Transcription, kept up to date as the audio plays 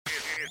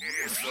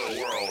It's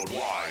the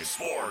Worldwide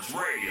Sports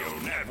Radio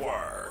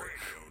Network.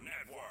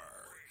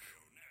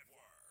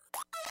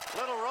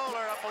 Little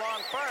roller up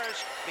along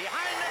first,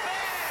 behind the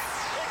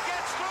bag. It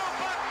gets through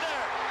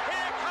Buckner.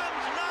 Here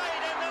comes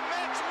Knight, and the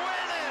Mets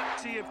win it.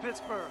 See you in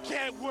Pittsburgh.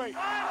 Can't wait. 5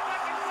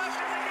 seconds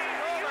left in the game.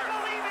 Do you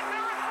believe in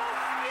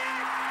miracles?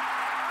 Yes!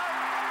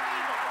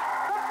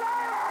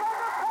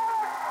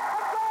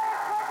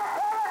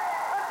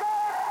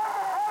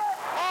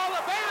 All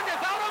the band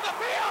is out on the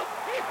field.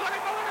 He's going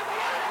to go into the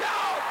end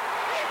zone.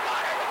 He's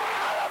going to go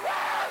out of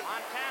bounds.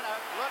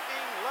 Montana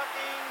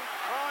looking,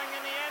 throwing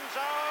in the end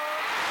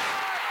zone.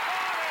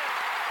 Caught it.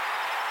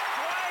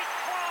 Dwight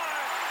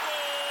Clark.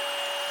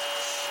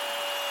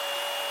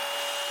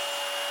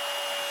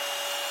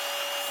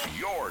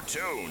 You're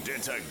tuned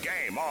into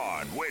Game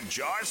On with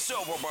Josh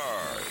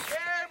Silverberg.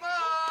 Game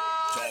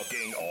on.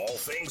 Talking all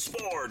things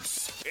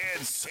sports.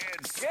 It's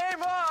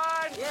Game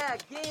on. Yeah,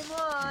 game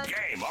on.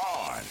 Game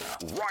On.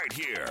 Right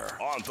here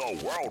on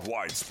the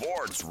Worldwide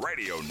Sports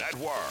Radio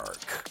Network.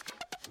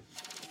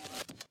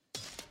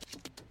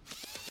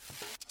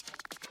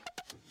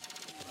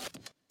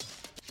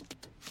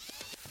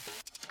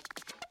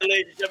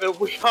 Ladies and gentlemen,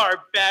 we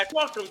are back.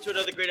 Welcome to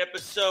another great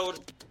episode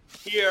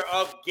here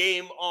of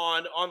Game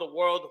On the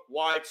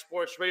Worldwide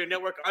Sports Radio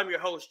Network. I'm your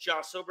host,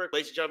 Josh Silberg.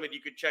 Ladies and gentlemen,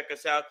 you can check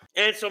us out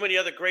and so many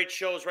other great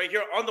shows right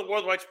here on the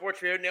Worldwide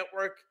Sports Radio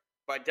Network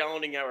by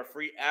downloading our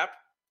free app.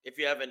 If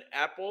you have an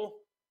Apple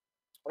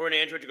or an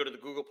Android, you go to the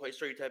Google Play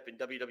Store, you type in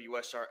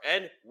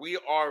WWSRN. We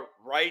are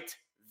right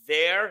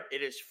there.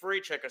 It is free.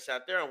 Check us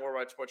out there on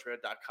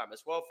worldwidesportsradio.com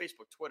as well.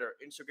 Facebook, Twitter,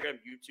 Instagram,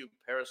 YouTube,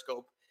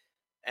 Periscope,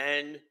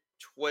 and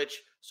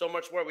Twitch. So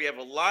much more. We have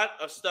a lot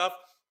of stuff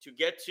to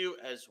get to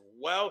as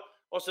well.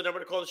 Also, number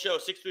to call the show,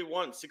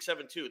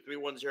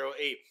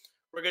 631-672-3108.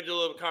 We're going to do a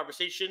little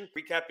conversation,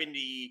 recapping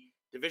the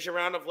division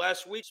round of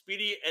last week.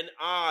 Speedy and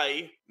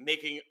I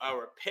making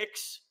our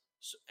picks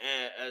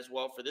as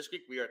well for this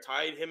week. We are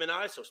tied, him and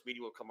I, so Speedy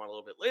will come on a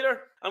little bit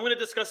later. I'm going to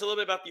discuss a little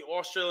bit about the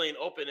Australian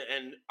Open,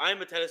 and I'm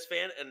a tennis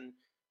fan, and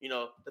you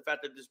know, the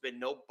fact that there's been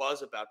no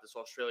buzz about this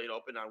Australian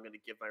Open, I'm going to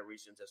give my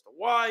reasons as to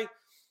why.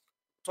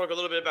 Talk a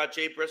little bit about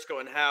Jay Briscoe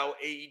and how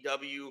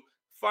AEW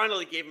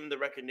finally gave him the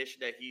recognition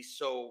that he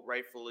so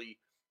rightfully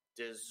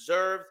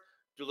deserved.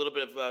 Do a little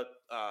bit of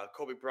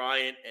Kobe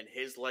Bryant and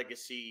his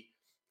legacy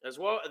as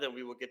well, and then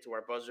we will get to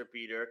our buzzer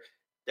beater.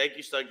 Thank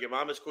you, Stud. Your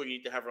mom is cool. You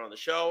need to have her on the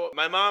show.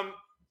 My mom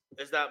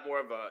is not more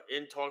of a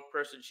in-talk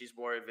person. She's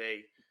more of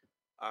a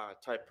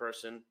type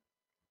person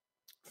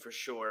for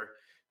sure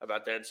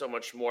about that and so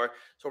much more.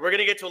 So we're going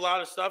to get to a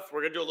lot of stuff.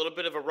 We're going to do a little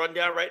bit of a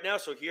rundown right now.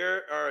 So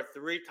here are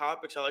 3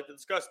 topics I'd like to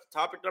discuss.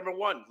 Topic number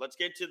 1, let's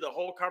get to the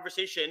whole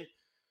conversation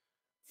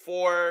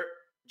for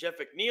Jeff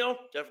McNeil.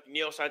 Jeff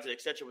McNeil signs an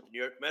extension with the New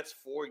York Mets,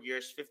 4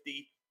 years,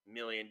 $50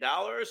 million,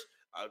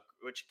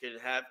 which could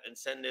have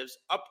incentives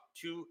up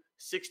to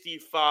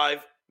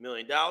 $65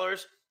 million.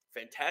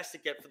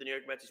 Fantastic get for the New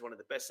York Mets. He's one of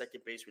the best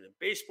second basemen in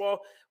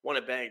baseball. Won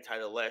a batting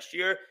title last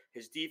year.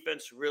 His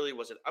defense really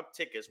was an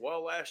uptick as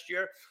well last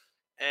year.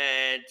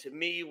 And to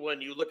me,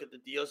 when you look at the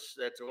deals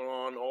that's going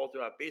on all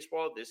throughout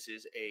baseball, this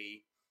is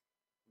a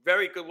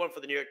very good one for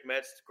the New York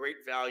Mets.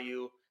 Great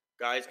value.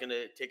 Guy's going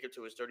to take it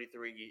to his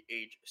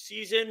 33-age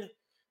season.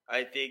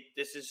 I think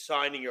this is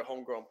signing your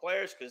homegrown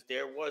players because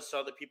there was some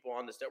other people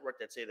on this network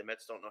that say the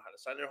Mets don't know how to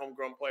sign their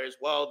homegrown players.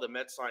 Well, the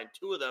Mets signed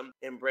 2 of them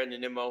in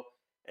Brandon Nimmo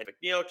and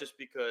McNeil. Just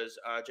because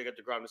Jacob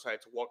deGrom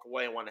decided to walk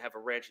away and want to have a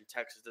ranch in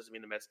Texas doesn't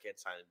mean the Mets can't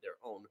sign their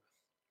own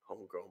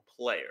homegrown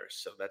players.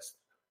 So that's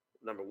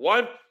number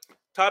 1.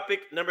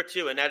 Topic number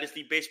 2, and that is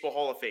the Baseball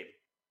Hall of Fame.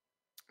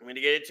 I'm going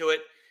to get into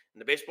it.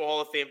 And the Baseball Hall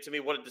of Fame, to me,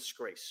 what a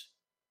disgrace.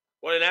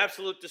 What an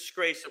absolute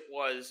disgrace it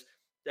was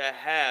to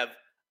have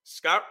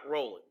Scott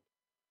Rowland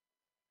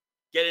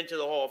get into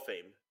the Hall of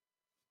Fame.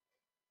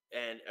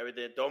 And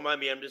everything. Don't mind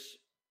me. I'm just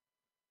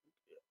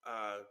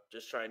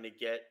trying to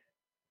get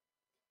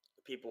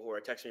people who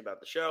are texting me about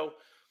the show.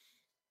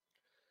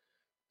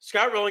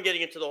 Scott Rowland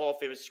getting into the Hall of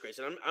Fame is a disgrace.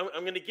 And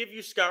I'm going to give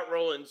you Scott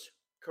Rowland's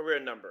career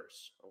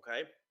numbers,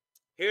 okay?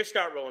 Here's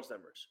Scott Rowland's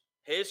numbers.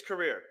 His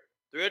career,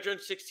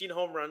 316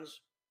 home runs,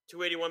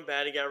 281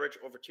 batting average,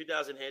 over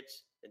 2,000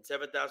 hits, and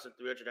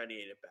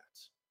 7,398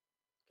 at-bats.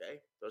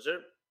 Okay? Those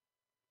are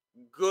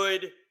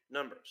good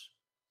numbers.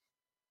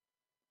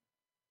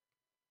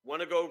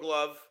 Won a Gold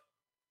Glove,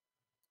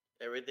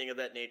 everything of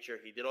that nature.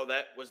 He did all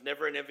that. Was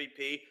never an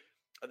MVP.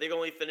 I think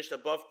only finished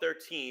above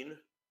 13,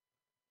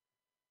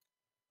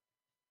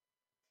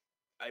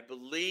 I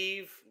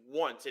believe,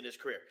 once in his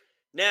career.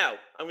 Now,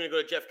 I'm going to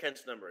go to Jeff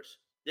Kent's numbers.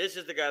 This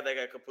is the guy that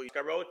got complete.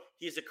 Scott Rowland,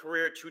 he's a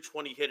career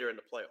 220 hitter in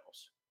the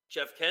playoffs.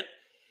 Jeff Kent,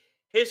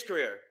 his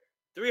career,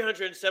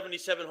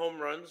 377 home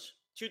runs,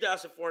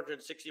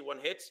 2,461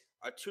 hits,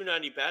 a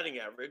 290 batting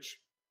average,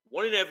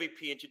 won an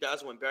MVP in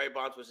 2000 when Barry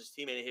Bonds was his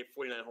teammate and hit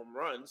 49 home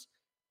runs.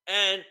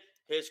 And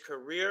his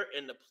career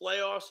in the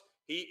playoffs,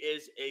 he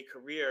is a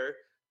career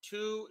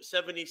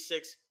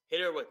 276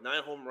 hitter with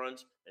 9 home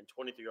runs and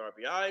 23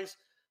 RBIs.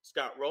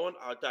 Scott Rowland,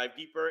 I'll dive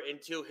deeper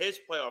into his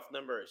playoff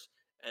numbers.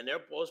 And their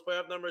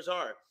playoff numbers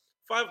are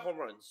 5 home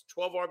runs,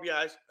 12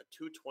 RBIs, a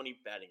 220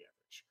 batting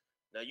average.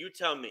 Now you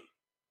tell me,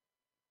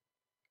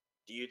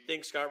 do you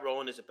think Scott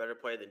Rowland is a better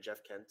player than Jeff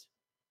Kent?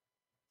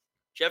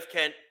 Jeff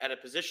Kent at a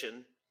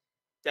position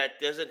that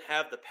doesn't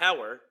have the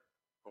power,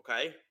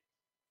 okay,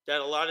 that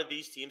a lot of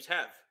these teams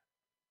have.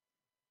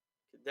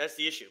 That's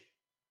the issue.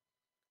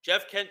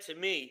 Jeff Kent, to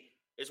me,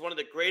 is one of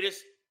the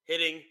greatest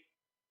hitting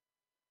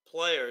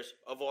players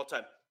of all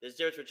time. There's a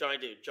difference with Johnny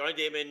Damon. Johnny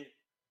Damon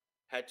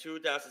had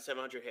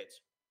 2,700 hits.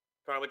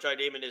 The problem with Johnny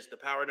Damon is the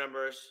power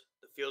numbers,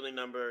 the fielding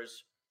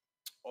numbers,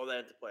 all that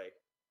into play.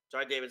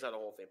 Johnny Damon's not a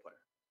Hall of Fame player.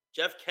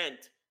 Jeff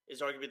Kent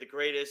is arguably the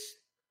greatest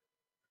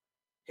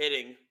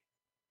hitting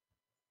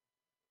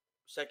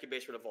second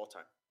baseman of all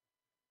time.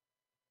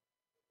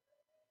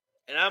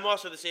 And I'm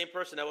also the same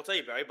person that will tell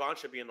you Barry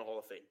Bonds should be in the Hall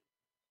of Fame.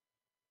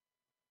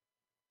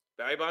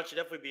 Barry Bonds should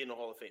definitely be in the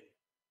Hall of Fame.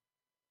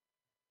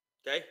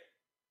 Okay?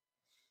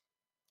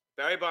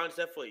 Barry Bonds,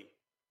 definitely.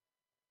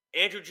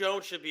 Andrew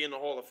Jones should be in the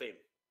Hall of Fame.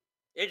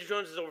 Andrew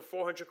Jones has over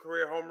 400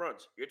 career home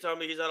runs. You're telling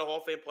me he's not a Hall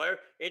of Fame player?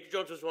 Andrew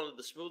Jones was one of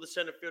the smoothest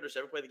center fielders to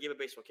ever play the game of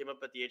baseball. Came up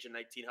at the age of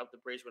 19, helped the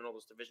Braves win all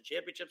those division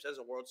championships, has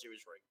a World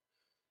Series ring.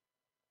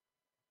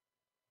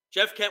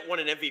 Jeff Kent won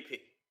an MVP.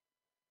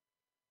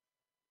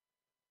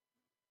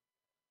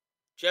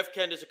 Jeff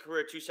Kent is a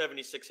career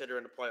 276 hitter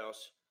in the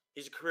playoffs.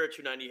 He's a career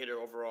 290 hitter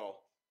overall.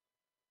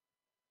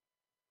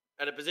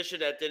 At a position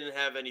that didn't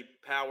have any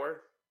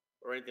power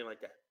or anything like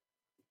that.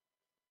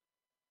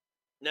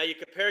 Now you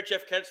compare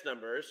Jeff Kent's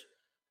numbers,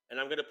 and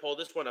I'm going to pull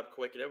this one up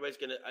quick, and everybody's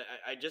going to.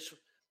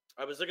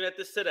 I was looking at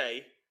this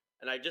today,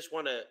 and I just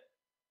want to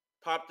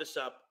pop this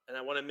up, and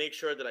I want to make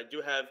sure that I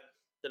do have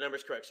the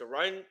numbers correct. So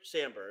Ryne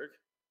Sandberg,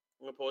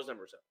 I'm going to pull his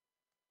numbers up.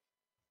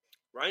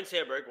 Ryne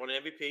Sandberg won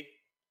an MVP,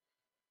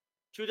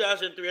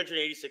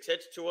 2,386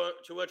 hits,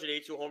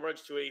 282 home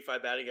runs,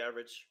 285 batting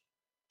average.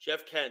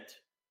 Jeff Kent,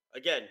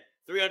 again,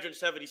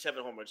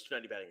 377 home runs,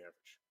 290 batting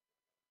average.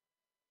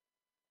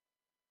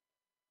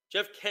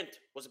 Jeff Kent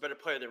was a better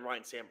player than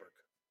Ryne Sandberg.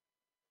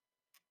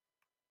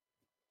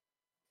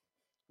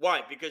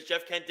 Why? Because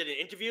Jeff Kent didn't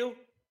interview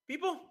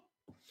people?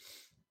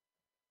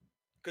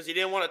 Because he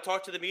didn't want to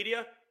talk to the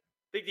media?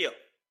 Big deal.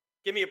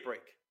 Give me a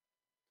break.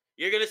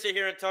 You're going to sit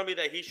here and tell me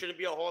that he shouldn't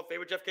be a Hall of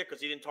Famer, Jeff Kent,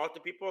 because he didn't talk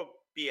to people?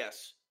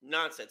 BS.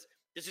 Nonsense.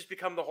 This has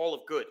become the Hall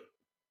of Good,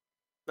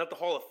 not the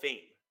Hall of Fame.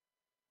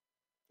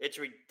 It's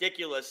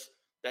ridiculous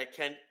that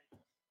Kent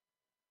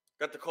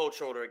got the cold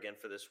shoulder again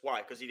for this.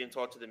 Why? Because he didn't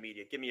talk to the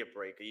media. Give me a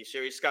break. Are you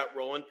serious? Scott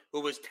Rowland,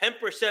 who was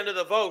 10% of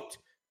the vote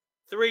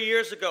 3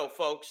 years ago,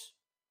 folks,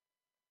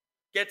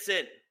 gets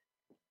in.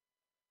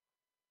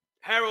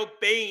 Harold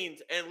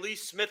Baines and Lee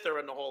Smith are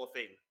in the Hall of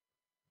Fame.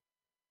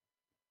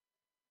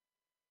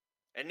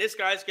 And this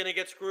guy's going to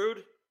get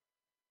screwed?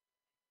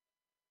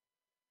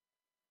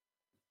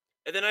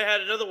 And then I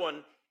had another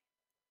one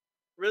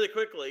really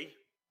quickly,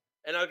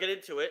 and I'll get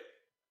into it,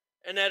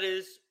 and that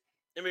is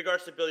in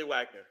regards to Billy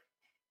Wagner.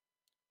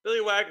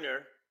 Billy Wagner,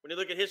 when you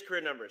look at his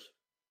career numbers,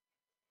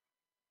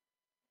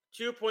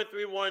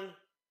 2.31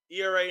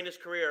 ERA in his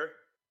career,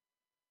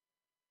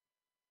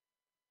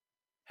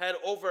 had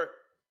over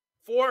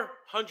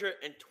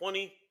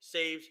 420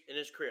 saves in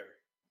his career.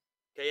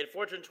 Okay, he had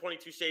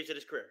 422 saves in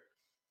his career.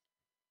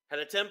 Had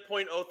a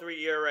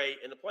 10.03 ERA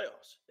in the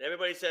playoffs. And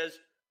everybody says,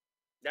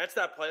 that's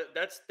not play.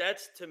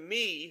 That's to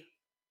me,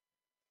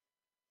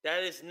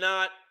 that is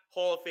not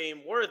Hall of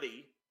Fame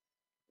worthy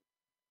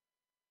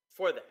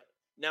for that.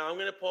 Now I'm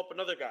going to pull up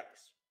another guys.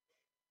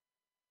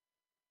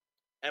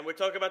 And we're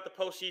talking about the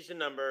postseason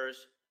numbers,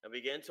 and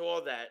we get into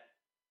all that.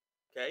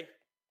 Okay?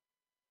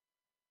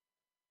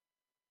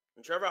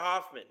 And Trevor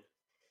Hoffman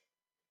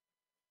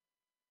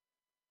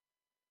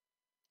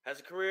has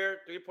a career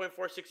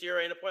 3.46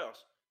 ERA in the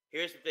playoffs.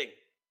 Here's the thing.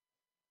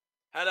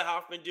 How did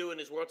Hoffman do in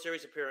his World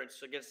Series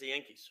appearance against the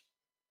Yankees?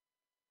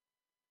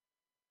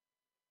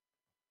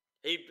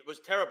 He was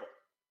terrible.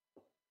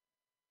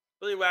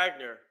 Billy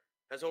Wagner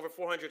has over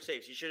 400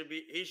 saves. He should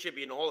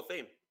be in the Hall of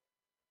Fame.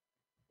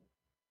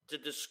 It's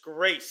a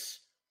disgrace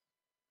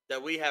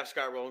that we have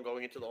Scott Rowland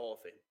going into the Hall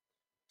of Fame.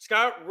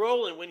 Scott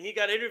Rowland, when he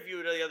got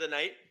interviewed the other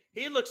night,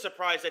 he looked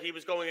surprised that he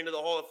was going into the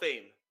Hall of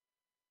Fame.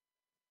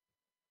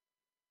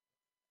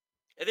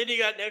 And then you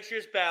got next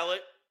year's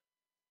ballot.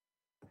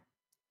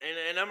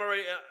 And I'm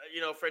already,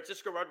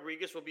 Francisco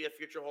Rodriguez will be a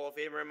future Hall of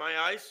Famer in my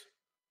eyes.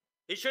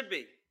 He should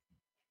be.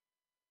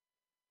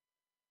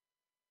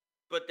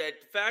 But the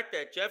fact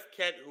that Jeff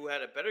Kent, who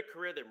had a better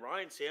career than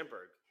Ryne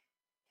Sandberg,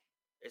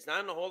 is not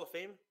in the Hall of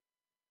Fame,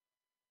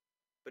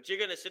 but you're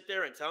going to sit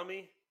there and tell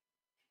me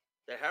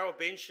that Harold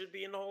Baines should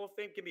be in the Hall of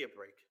Fame? Give me a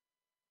break.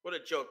 What a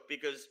joke,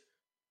 because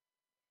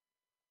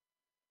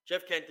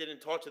Jeff Kent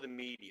didn't talk to the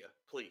media.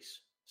 Please,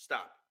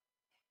 stop.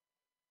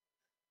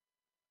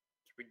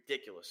 It's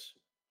ridiculous.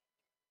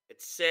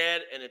 It's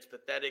sad, and it's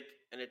pathetic,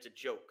 and it's a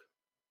joke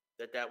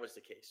that was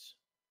the case.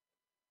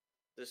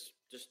 This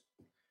just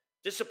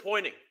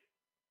disappointing.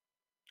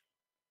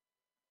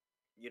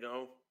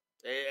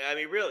 I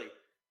mean, really.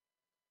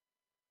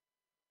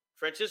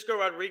 Francisco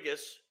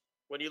Rodriguez,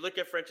 when you look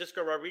at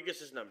Francisco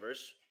Rodriguez's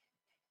numbers,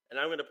 and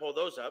I'm going to pull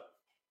those up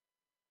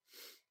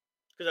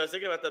because I was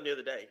thinking about them the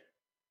other day.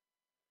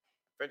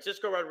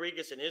 Francisco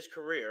Rodriguez in his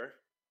career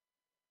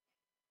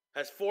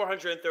has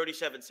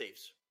 437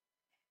 saves.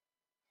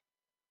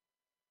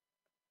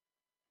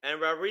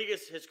 And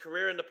Rodriguez, his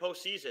career in the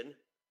postseason,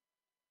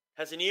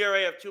 has an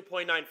ERA of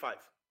 2.95.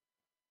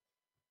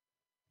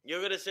 You're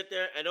going to sit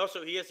there, and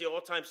also he has the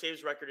all-time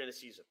saves record in a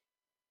season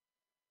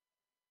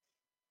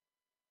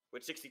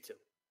with 62.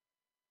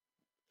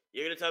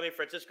 You're going to tell me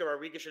Francisco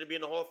Rodriguez shouldn't be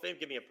in the Hall of Fame?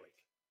 Give me a break.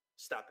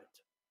 Stop it.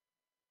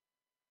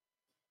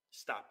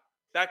 Stop.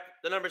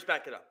 The numbers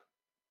back it up.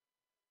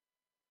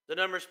 The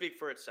numbers speak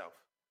for itself.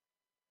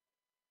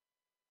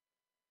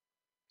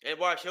 And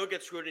watch, he'll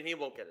get screwed and he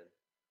won't get in.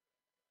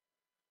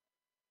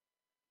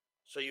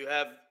 So you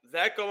have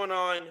that going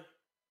on.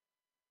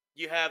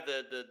 You have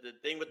the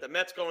thing with the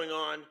Mets going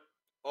on,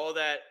 all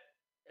that,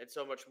 and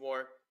so much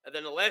more. And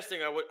then the last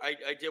thing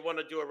I did want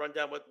to do a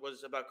rundown with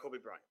was about Kobe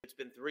Bryant. It's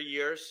been 3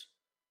 years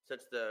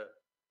since the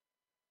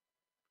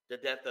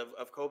death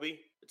of Kobe.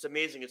 It's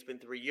amazing it's been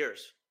 3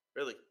 years,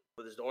 really,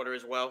 with his daughter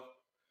as well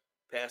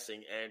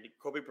passing. And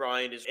Kobe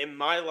Bryant is, in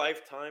my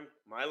lifetime,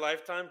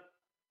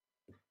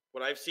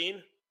 what I've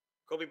seen,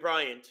 Kobe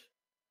Bryant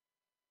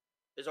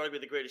is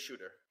arguably the greatest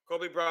shooter.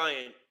 Kobe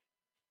Bryant,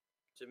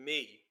 to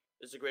me,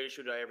 is the greatest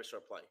shooter I ever saw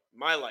play.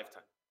 My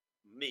lifetime.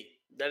 Me.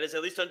 That is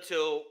at least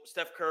until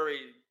Steph Curry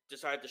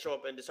decided to show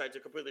up and decided to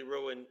completely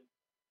ruin,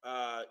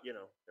 everything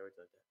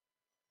like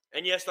that.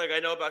 And yes, like I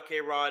know about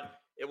K-Rod,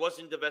 it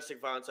wasn't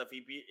domestic violence stuff.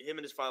 Him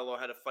and his father-in-law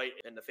had a fight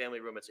in the family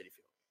room at Citi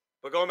Field.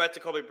 But going back to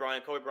Kobe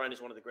Bryant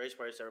is one of the greatest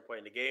players to ever play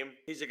in the game.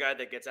 He's a guy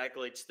that gets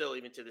accolades still,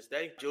 even to this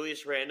day.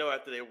 Julius Randle,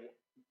 after they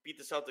beat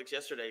the Celtics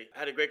yesterday,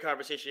 had a great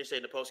conversation yesterday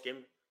in the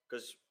postgame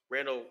because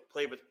Randle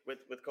played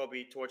with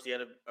Kobe towards the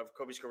end of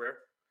Kobe's career.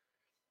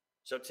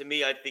 So to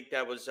me, I think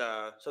that was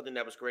something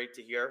that was great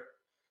to hear.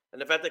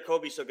 And the fact that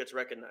Kobe still gets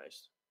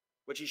recognized,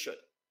 which he should.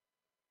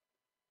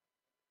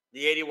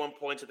 The 81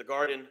 points at the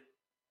Garden,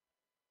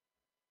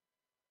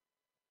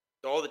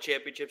 all the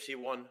championships he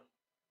won,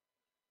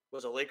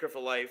 was a Laker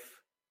for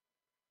life,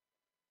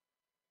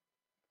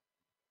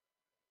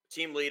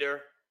 team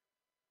leader,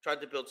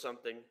 tried to build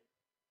something.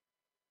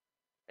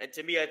 And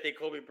to me, I think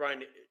Kobe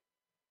Bryant,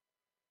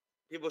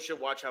 people should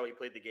watch how he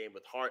played the game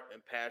with heart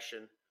and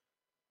passion.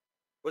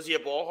 Was he a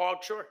ball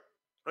hog? Sure.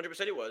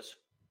 100% he was.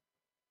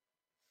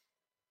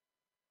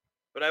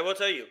 But I will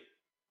tell you,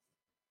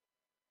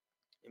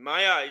 in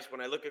my eyes,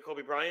 when I look at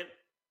Kobe Bryant,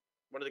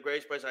 one of the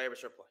greatest players I ever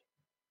saw play.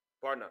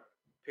 Bar none.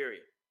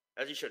 Period.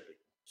 As he should be.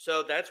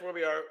 So that's where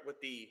we are with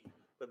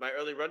my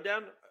early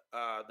rundown.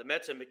 The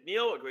Mets and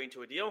McNeil agreeing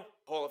to a deal.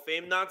 Hall of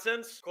Fame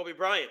nonsense. Kobe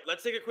Bryant.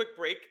 Let's take a quick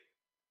break.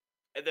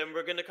 And then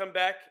we're going to come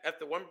back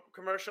after one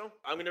commercial.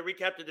 I'm going to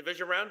recap the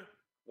division round.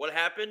 What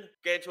happened?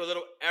 Get into a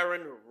little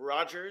Aaron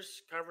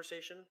Rodgers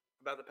conversation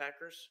about the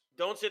Packers.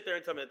 Don't sit there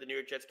and tell me that the New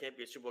York Jets can't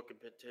be a Super Bowl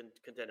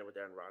contender with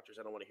Aaron Rodgers.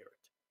 I don't want to hear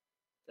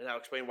it. And I'll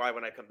explain why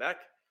when I come back.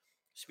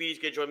 Speedy's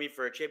going to join me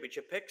for a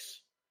championship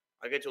picks.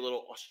 I'll get to a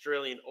little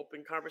Australian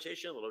Open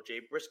conversation, a little Jay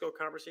Briscoe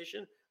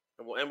conversation,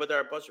 and we'll end with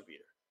our buzzer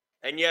beater.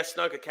 And yes,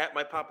 Snug, a cat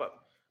might pop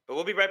up. But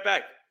we'll be right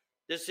back.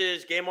 This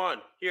is Game On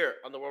here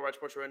on the Worldwide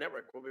Sports Radio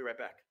Network. We'll be right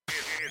back.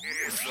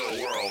 It's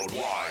the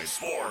Worldwide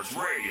Sports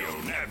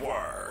Radio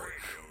Network.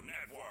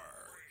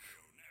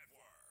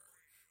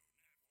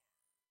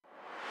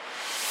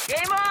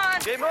 Game on!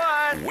 Game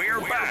on! We're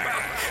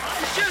back.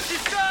 Juicy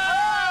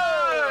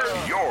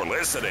Star! You're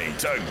listening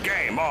to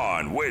Game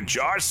On with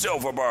Josh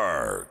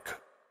Silverberg.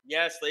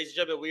 Yes, ladies and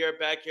gentlemen, we are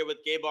back here with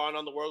Game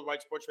On the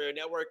Worldwide Sports Radio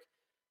Network.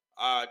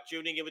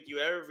 Tuning in with you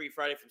every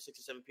Friday from 6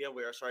 to 7 p.m.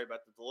 We are sorry about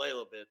the delay, a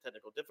little bit of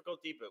technical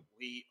difficulty, but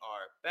we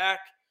are back.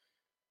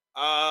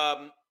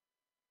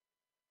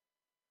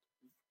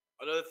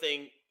 Another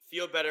thing,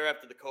 feel better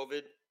after the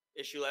COVID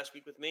issue last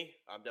week with me.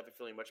 I'm definitely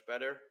feeling much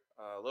better,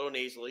 a little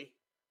nasally,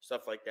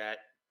 stuff like that,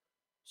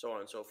 so on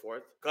and so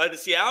forth. Glad to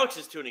see Alex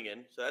is tuning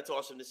in, so that's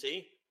awesome to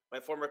see. My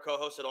former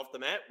co-host at Off the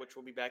Mat, which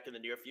will be back in the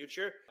near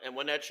future. And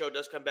when that show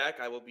does come back,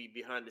 I will be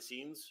behind the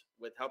scenes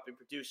with helping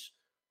produce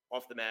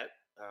Off the Mat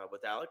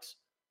with Alex.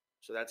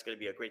 So that's going to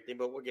be a great thing,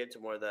 but we'll get into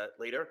more of that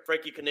later.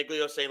 Frankie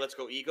Coniglio saying, let's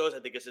go Eagles. I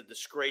think it's a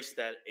disgrace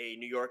that a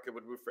New Yorker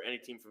would root for any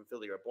team from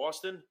Philly or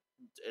Boston.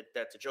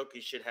 That's a joke. He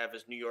should have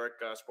his New York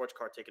sports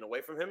car taken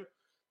away from him.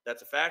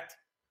 That's a fact.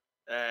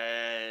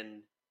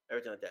 And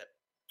everything like that.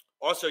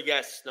 Also,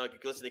 yes, Snug, you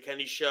can listen to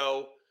Kenny's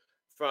show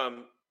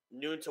from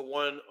noon to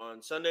 1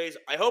 on Sundays.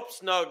 I hope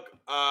Snug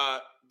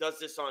does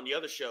this on the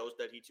other shows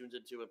that he tunes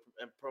into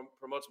and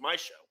promotes my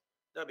show.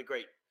 That'd be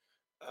great.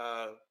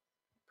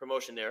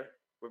 Promotion there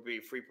would be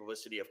free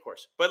publicity, of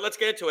course. But let's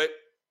get into it.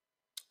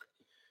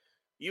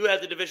 You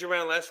had the division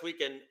round last week,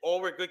 and all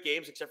were good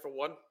games except for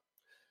one.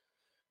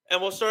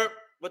 And we'll start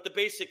with the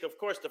basic, of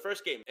course, the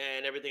first game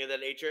and everything of that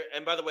nature.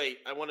 And by the way,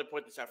 I want to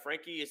point this out.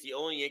 Frankie is the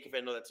only Yankee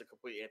fan I know that's a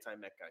complete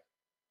anti-Met guy.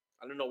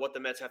 I don't know what the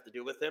Mets have to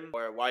do with him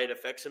or why it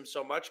affects him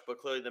so much, but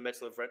clearly the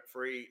Mets live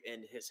rent-free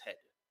in his head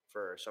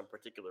for some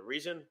particular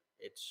reason.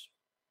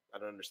 I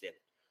don't understand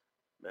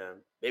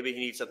it. Maybe he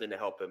needs something to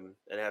help him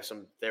and have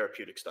some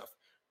therapeutic stuff.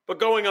 But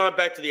going on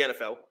back to the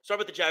NFL, start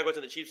with the Jaguars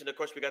and the Chiefs, and of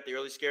course we got the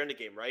early scare in the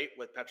game, right?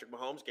 With Patrick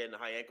Mahomes getting a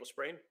high ankle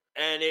sprain.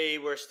 And they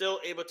were still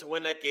able to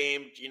win that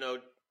game.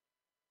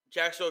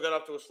 Jacksonville got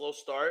off to a slow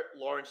start.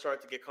 Lawrence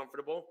started to get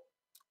comfortable.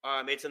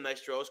 Made some nice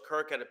throws.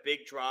 Kirk had a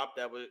big drop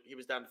he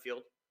was down the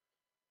field.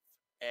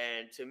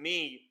 And to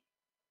me,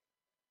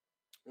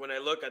 when I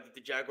look, I think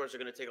the Jaguars are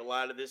going to take a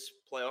lot of this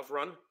playoff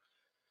run.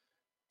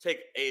 Take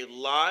a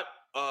lot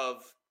of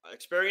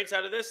experience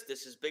out of this.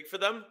 This is big for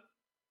them.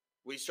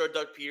 We saw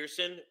Doug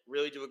Peterson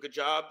really do a good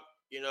job.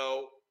 It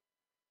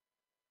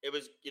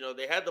was,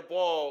 they had the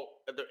ball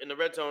in the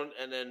red zone,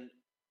 and then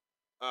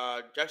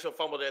Jacksonville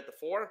fumbled it at the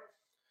 4,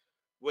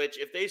 which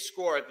if they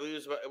score, I believe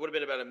it would have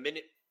been about a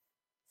minute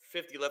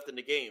 50 left in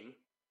the game,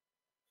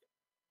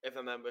 if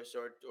I'm not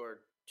mistaken, or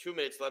 2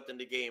 minutes left in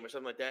the game or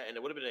something like that, and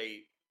it would have been a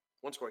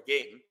one-score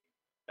game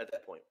at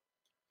that point.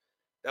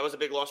 That was a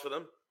big loss for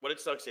them. What did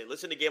Stuck say?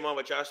 Listen to Game On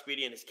with Josh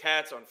Speedy and his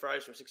cats on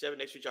Fridays from 6-7.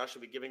 Next week, Josh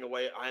will be giving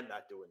away. I'm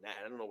not doing that.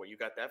 I don't know where you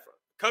got that from.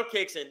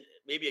 Cupcakes and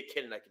maybe a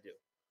kitten I could do.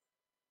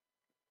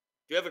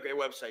 You have a great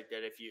website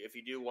that if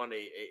you do want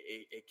a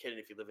kitten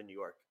if you live in New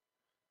York.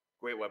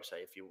 Great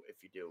website if you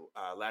do.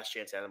 Last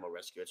Chance Animal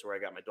Rescue. That's where I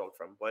got my dog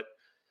from. But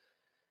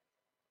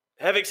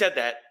having said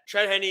that,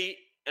 Chad Henne,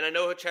 and I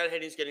know Chad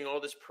Henne's getting all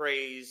this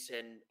praise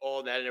and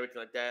all that and everything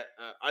like that.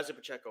 Isaac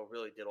Pacheco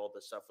really did all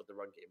this stuff with the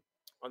run game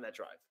on that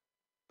drive.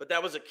 But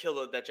that was a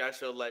killer that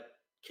Jacksonville let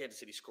Kansas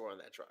City score on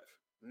that drive.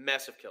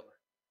 Massive killer.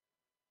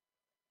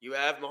 You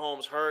have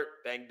Mahomes hurt,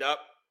 banged up.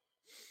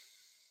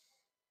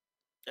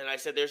 And I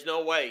said, there's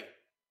no way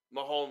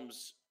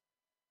Mahomes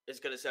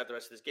is going to set the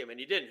rest of this game. And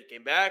he didn't. He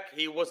came back.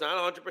 He was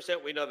not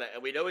 100%. We know that.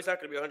 And we know he's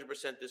not going to be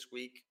 100% this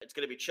week. It's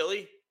going to be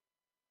chilly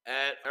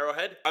at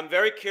Arrowhead. I'm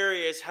very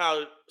curious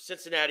how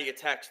Cincinnati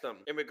attacks them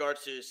in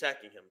regards to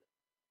sacking him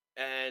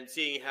and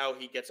seeing how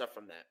he gets up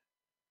from that.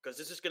 Because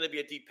this is going to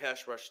be a deep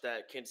pass rush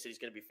that Kansas City is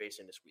going to be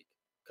facing this week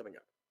coming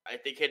up. I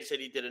think Kansas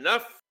City did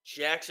enough.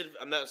 Jackson,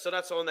 I'm still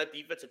not sold on that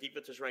defense. The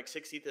defense is ranked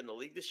 16th in the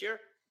league this year.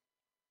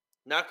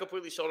 Not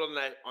completely sold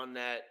on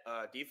that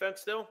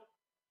defense still.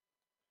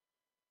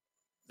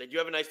 They do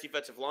have a nice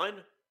defensive line.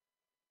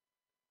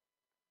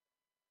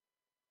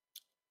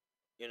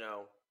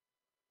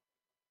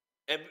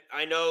 And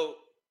I know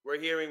we're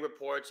hearing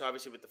reports,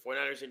 obviously, with the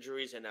 49ers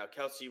injuries, and now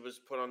Kelsey was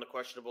put on the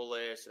questionable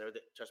list and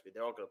everything. Trust me,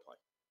 they're all going to play.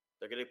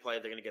 They're going to play.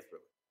 They're going to get through.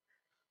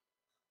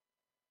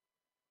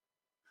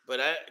 But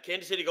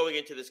Kansas City going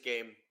into this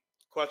game,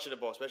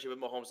 questionable, especially with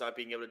Mahomes not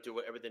being able to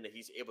do everything that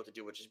he's able to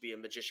do, which is be a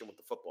magician with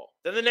the football.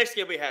 Then the next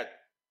game we had,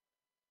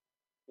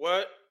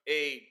 what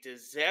a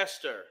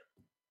disaster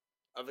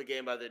of a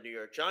game by the New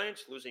York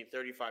Giants, losing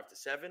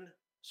 35-7.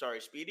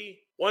 Sorry, Speedy.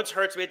 Once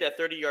Hurts made that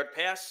 30-yard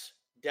pass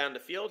down the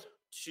field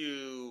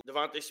to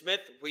Devontae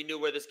Smith, we knew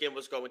where this game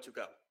was going to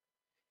go.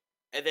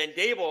 And then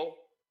Dable,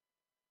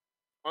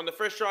 on the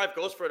first drive,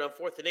 goes for it on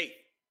 4th and 8,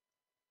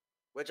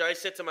 which I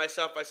said to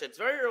myself, it's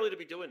very early to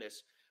be doing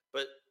this.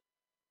 But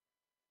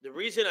the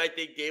reason I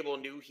think Dable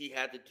knew he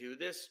had to do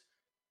this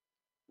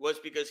was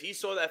because he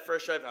saw that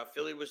first drive, how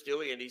Philly was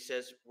doing, and he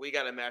says, we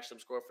got to match them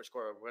score for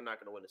score. We're not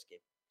going to win this game.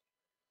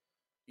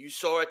 You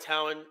saw a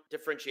talent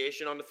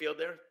differentiation on the field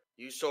there.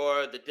 You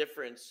saw the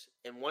difference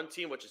in one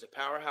team, which is a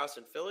powerhouse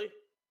in Philly,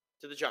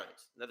 to the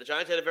Giants. Now, the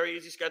Giants had a very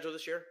easy schedule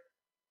this year.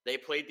 They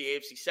played the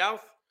AFC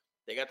South.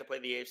 They got to play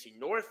the AFC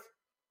North.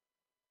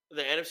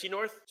 The NFC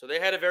North. So they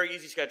had a very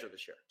easy schedule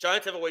this year.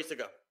 Giants have a ways to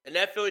go. And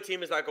that Philly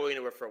team is not going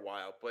anywhere for a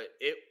while, but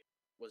it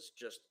was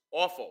just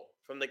awful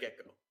from the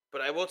get-go.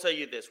 But I will tell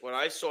you this. What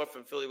I saw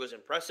from Philly was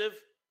impressive.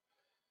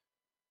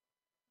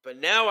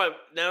 But now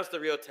it's the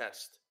real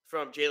test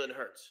from Jalen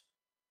Hurts.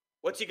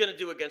 What's he going to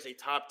do against a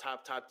top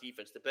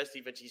defense, the best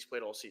defense he's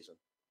played all season?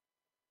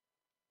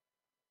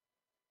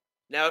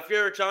 Now, if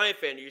you're a Giant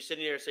fan, you're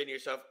sitting there saying to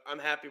yourself, I'm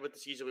happy with the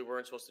season. We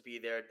weren't supposed to be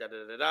there,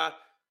 da-da-da-da-da.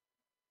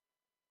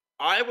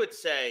 I would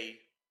say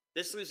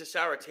this leaves a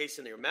sour taste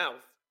in your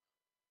mouth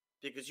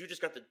because you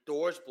just got the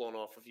doors blown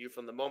off of you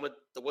from the moment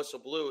the whistle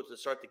blew to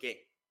start the game.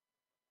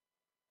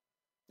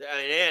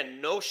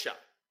 And no shot.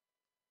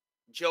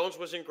 Jones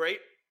wasn't great.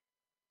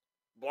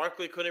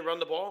 Barkley couldn't run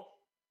the ball.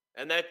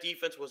 And that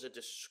defense was a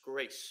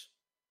disgrace.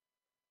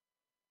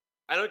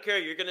 I don't care.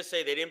 You're going to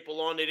say they didn't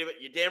belong.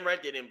 You're damn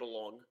right they didn't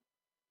belong.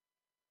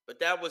 But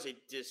that was a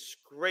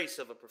disgrace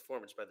of a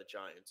performance by the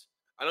Giants.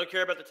 I don't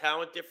care about the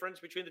talent difference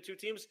between the two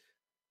teams.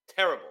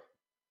 Terrible.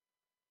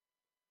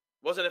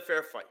 Wasn't a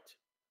fair fight.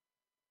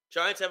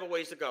 Giants have a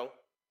ways to go.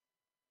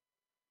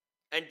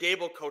 And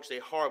Dable coached a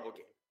horrible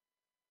game.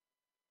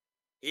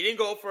 He didn't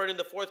go for it in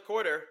the fourth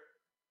quarter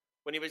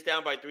when he was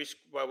down by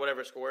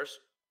whatever scores.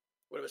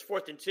 When it was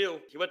 4th and 2,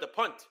 he went to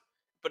punt.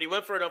 But he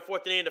went for it on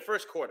 4th and 8 in the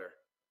first quarter.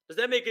 Does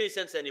that make any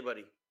sense to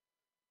anybody?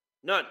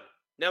 None.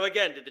 Now,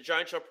 again, did the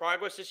Giants show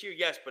progress this year?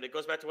 Yes, but it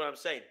goes back to what I'm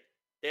saying.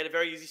 They had a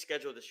very easy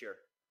schedule this year.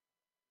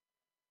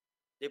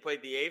 They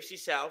played the AFC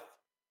South,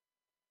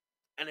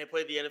 and they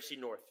played the NFC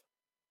North.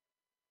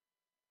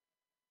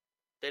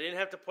 They didn't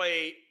have to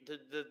play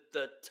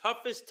the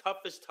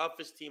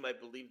toughest team I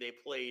believe they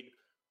played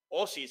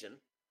all season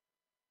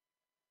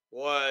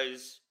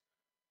was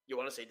You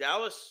want to say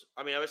Dallas?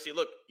 I mean, obviously,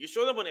 look, you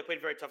saw them when they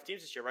played very tough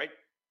teams this year, right?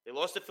 They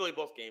lost to Philly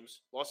both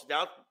games, lost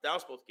to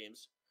Dallas both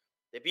games.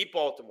 They beat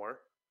Baltimore.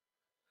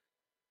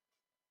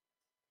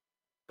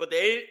 But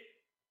they,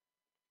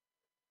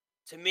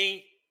 to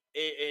me,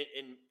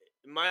 in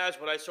my eyes,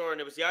 what I saw, and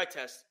it was the eye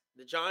test,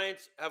 the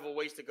Giants have a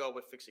ways to go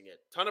with fixing it.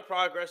 Ton of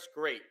progress,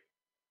 great.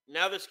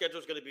 Now the schedule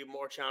is going to be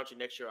more challenging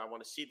next year. I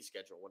want to see the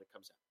schedule when it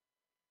comes out.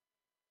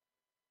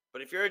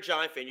 But if you're a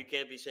Giant fan, you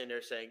can't be sitting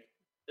there saying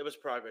there was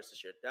progress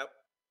this year.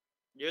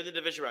 You're the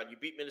division round. You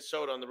beat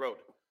Minnesota on the road.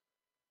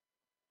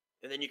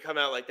 And then you come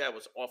out like that. It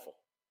was awful.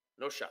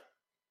 No shot.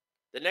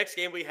 The next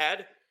game we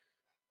had,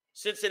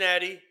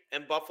 Cincinnati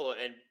and Buffalo.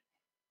 And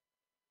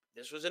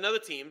this was another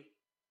team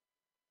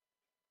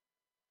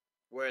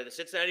where the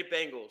Cincinnati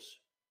Bengals,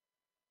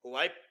 who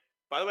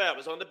by the way, I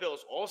was on the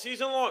Bills all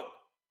season long.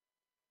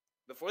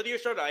 Before the year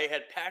started, I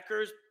had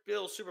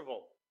Packers-Bills Super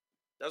Bowl.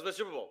 That was my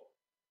Super Bowl.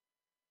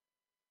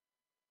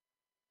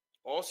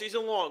 All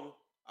season long,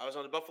 I was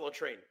on the Buffalo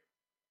train.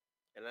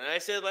 And then I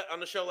said on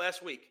the show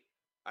last week,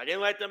 I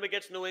didn't like them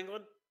against New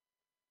England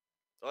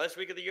the last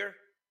week of the year.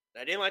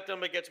 And I didn't like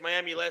them against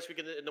Miami last week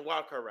in the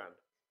wild card round.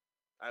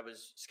 I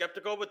was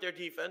skeptical with their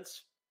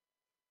defense.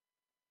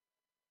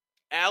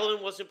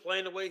 Allen wasn't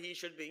playing the way he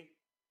should be.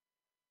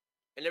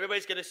 And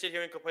everybody's going to sit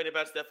here and complain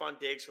about Stephon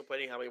Diggs,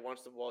 complaining how he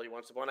wants the ball,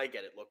 and I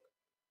get it. Look,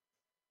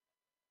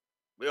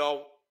 we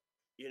all,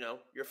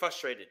 you're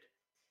frustrated.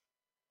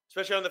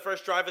 Especially on the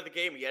first drive of the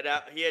game. He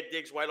had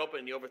Diggs wide open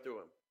and he overthrew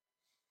him.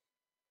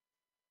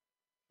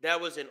 That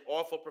was an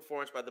awful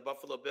performance by the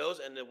Buffalo Bills,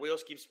 and the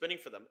wheels keep spinning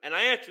for them. And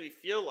I actually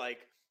feel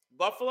like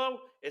Buffalo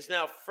is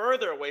now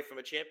further away from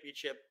a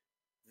championship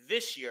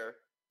this year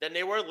than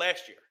they were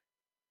last year.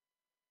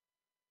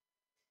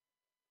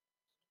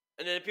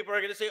 And then people are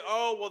going to say,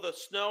 oh, well, the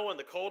snow and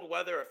the cold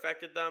weather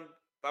affected them,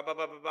 blah, blah,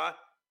 blah, blah, blah.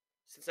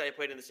 Cincinnati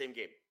played in the same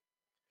game.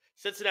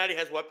 Cincinnati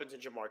has weapons in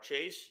Jamar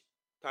Chase,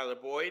 Tyler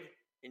Boyd,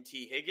 and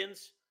T.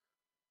 Higgins.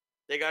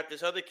 They got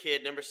this other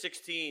kid, number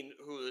 16,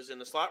 who is in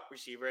the slot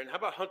receiver. And how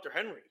about Hunter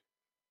Henry?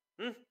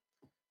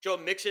 Joe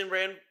Mixon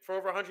ran for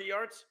over 100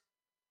 yards.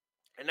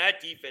 And that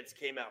defense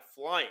came out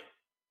flying.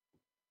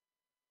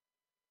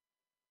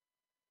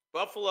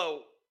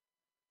 Buffalo,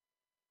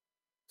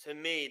 to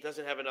me,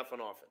 doesn't have enough on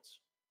offense.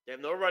 They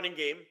have no running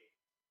game.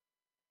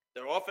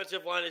 Their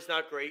offensive line is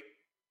not great.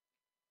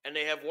 And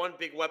they have one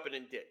big weapon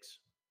in Diggs.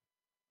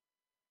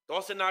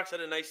 Dawson Knox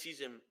had a nice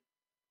season,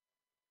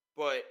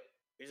 but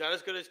he's not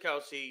as good as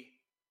Kelsey.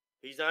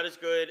 He's not as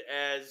good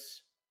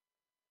as,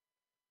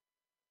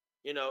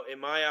 in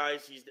my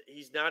eyes,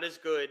 he's not as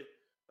good.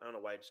 I don't know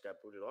why I just got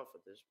booted off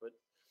of this, but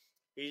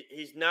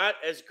he's not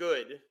as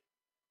good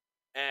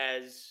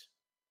as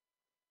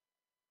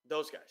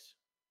those guys.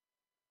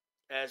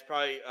 As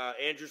probably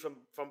Andrews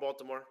from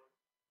Baltimore.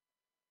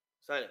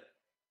 Sign it.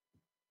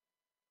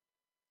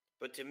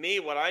 But to me,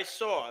 what I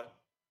saw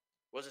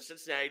was a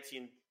Cincinnati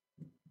team.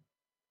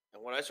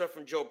 And what I saw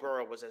from Joe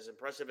Burrow was as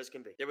impressive as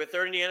can be. They were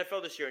third in the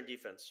NFL this year in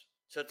defense.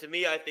 So to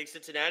me, I think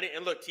Cincinnati,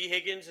 and look, T.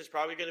 Higgins is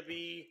probably going to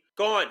be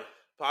gone,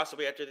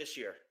 possibly after this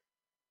year.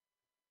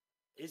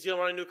 He's going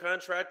to want a new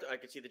contract. I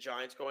could see the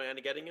Giants going on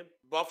and getting him.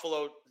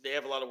 Buffalo, they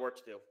have a lot of work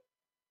to do.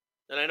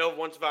 And I know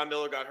once Von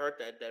Miller got hurt,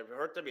 that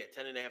hurt them. He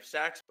had 10.5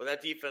 sacks. But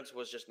that defense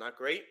was just not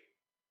great.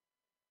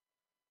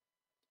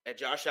 And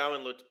Josh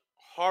Allen looked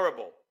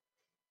horrible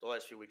the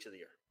last few weeks of the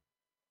year.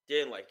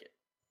 Didn't like it.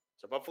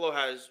 So Buffalo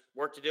has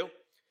work to do.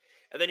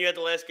 And then you had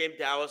the last game,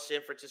 Dallas,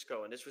 San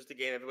Francisco. And this was the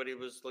game everybody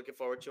was looking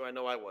forward to. I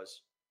know I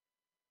was.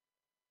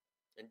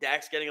 And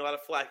Dak's getting a lot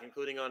of flack,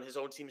 including on his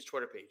own team's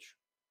Twitter page.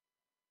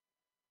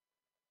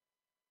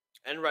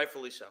 And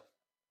rightfully so.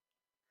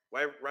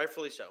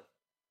 Rightfully so.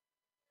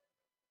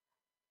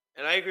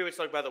 And I agree with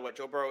Slug, by the way.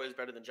 Joe Burrow is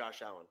better than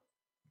Josh Allen.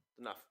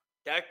 Enough.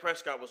 Dak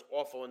Prescott was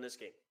awful in this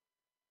game.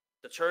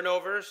 The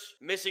turnovers,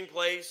 missing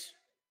plays.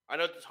 I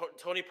know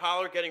Tony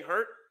Pollard getting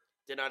hurt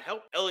did not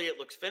help. Elliott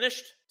looks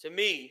finished. To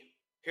me,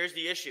 here's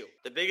the issue.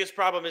 The biggest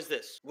problem is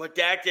this. What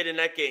Dak did in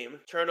that game,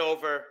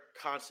 turnover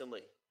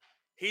constantly.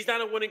 He's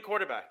not a winning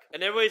quarterback.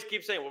 And everybody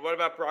keeps saying, well, what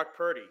about Brock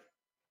Purdy?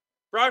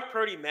 Brock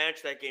Purdy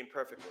matched that game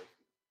perfectly.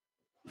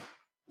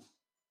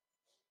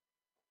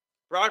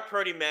 Brock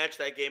Purdy matched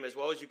that game as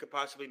well as you could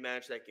possibly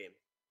manage that game.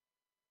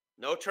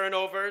 No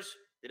turnovers.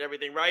 Did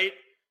everything right.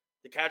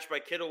 The catch by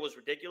Kittle was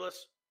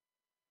ridiculous.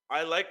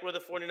 I like where the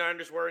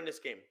 49ers were in this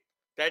game.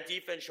 That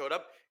defense showed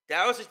up.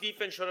 Dallas'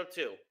 defense showed up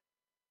too.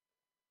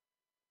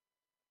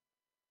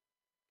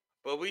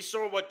 But we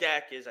saw what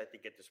Dak is, I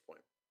think, at this point.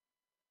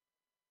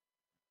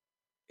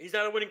 He's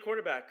not a winning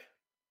quarterback.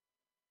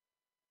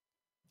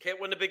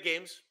 Can't win the big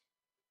games.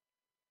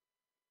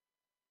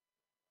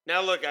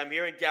 Now, look, I'm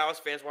hearing Dallas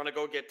fans want to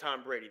go get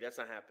Tom Brady. That's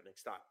not happening.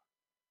 Stop.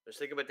 Let's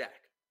think about Dak.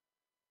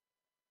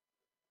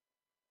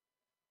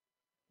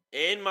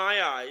 In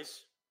my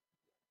eyes,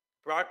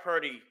 Brock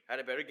Purdy had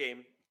a better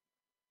game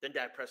than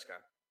Dak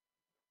Prescott.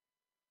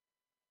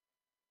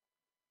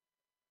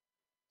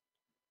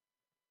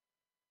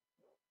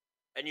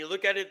 And you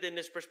look at it in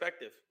this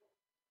perspective.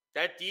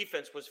 That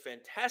defense was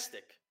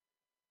fantastic.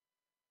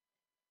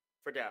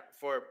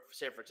 for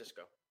San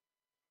Francisco.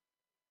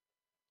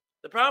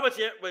 The problem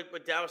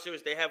with Dallas too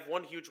is they have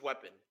one huge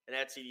weapon, and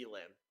that's CeeDee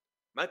Lamb.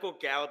 Michael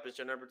Gallup is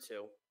their number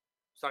 2.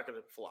 It's not going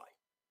to fly.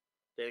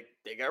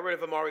 They got rid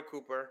of Amari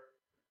Cooper.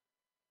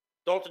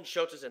 Dalton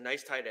Schultz is a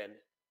nice tight end.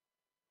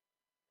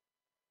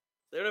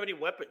 They don't have any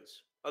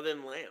weapons other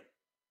than Lamb.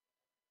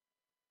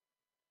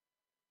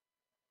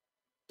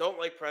 Don't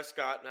like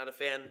Prescott. Not a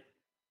fan.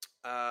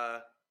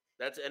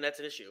 That's an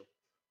issue.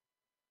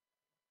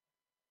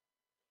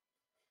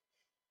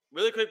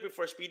 Really quick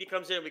before Speedy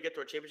comes in, we get to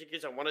our championship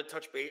games. I want to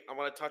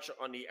touch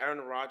on the Aaron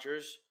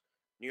Rodgers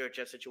New York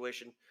Jets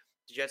situation.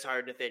 The Jets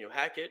hired Nathaniel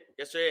Hackett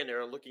yesterday, and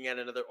they're looking at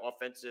another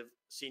offensive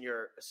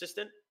senior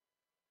assistant.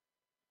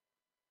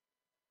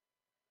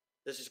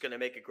 This is going to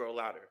make it grow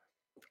louder.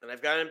 And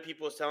I've gotten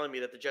people telling me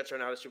that the Jets are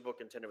not a Super Bowl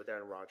contender with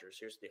Aaron Rodgers.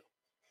 Here's the deal.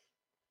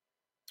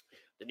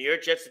 The New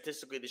York Jets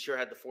statistically this year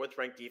had the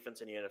 4th-ranked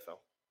defense in the NFL.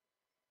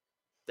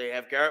 They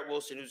have Garrett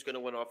Wilson, who's going to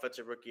win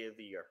Offensive Rookie of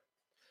the Year.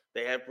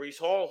 They have Breece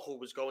Hall, who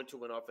was going to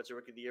win Offensive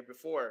Rookie of the Year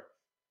before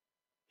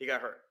he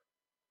got hurt.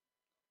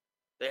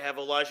 They have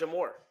Elijah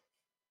Moore.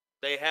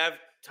 They have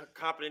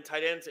competent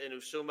tight ends in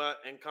Usuma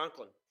and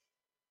Conklin.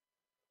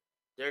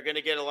 They're going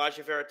to get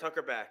Elijah Vera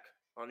Tucker back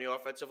on the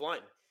offensive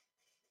line.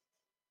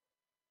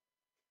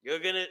 You're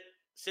going to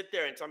sit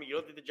there and tell me you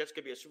don't think the Jets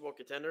could be a Super Bowl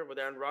contender with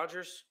Aaron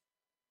Rodgers?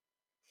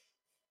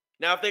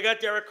 Now, if they got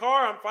Derek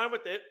Carr, I'm fine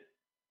with it.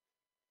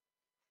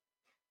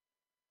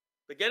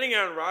 But getting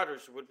Aaron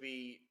Rodgers would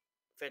be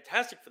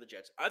fantastic for the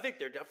Jets. I think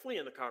they're definitely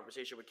in the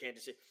conversation with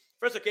Kansas City.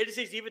 First of all, Kansas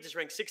City's defense is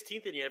ranked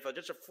 16th in the NFL.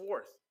 Jets are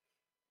 4th.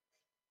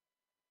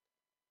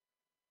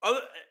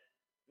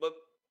 But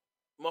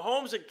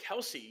Mahomes and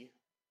Kelsey,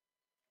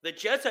 the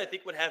Jets, I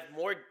think, would have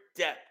more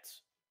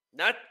depth.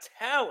 Not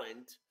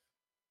talent,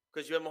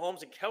 because you have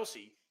Mahomes and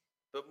Kelsey,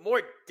 but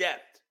more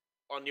depth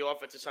on the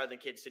offensive side than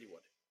Kansas City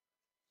would.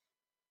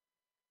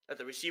 At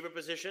the receiver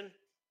position,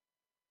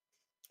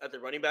 at the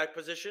running back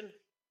position.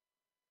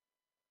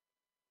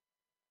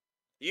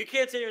 You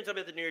can't sit here and tell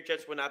me that the New York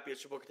Jets will not be a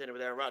Super Bowl contender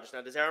with Aaron Rodgers.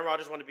 Now, does Aaron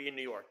Rodgers want to be in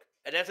New York?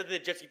 And that's something the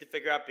Jets need to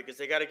figure out because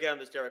they got to get on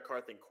this Derek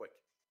Carr thing quick.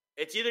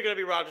 It's either going to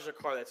be Rodgers or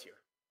Carr that's here.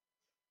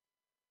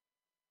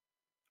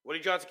 Woody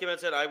Johnson came out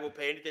and said, I will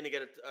pay anything to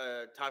get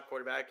a top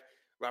quarterback.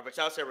 Robert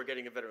South said we're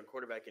getting a veteran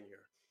quarterback in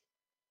here.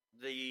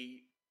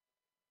 The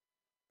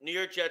New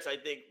York Jets, I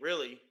think,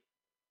 really,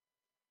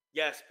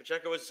 yes,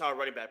 Pacheco was a solid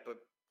running back, but,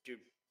 dude,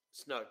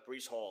 snug.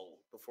 Breece Hall,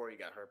 before he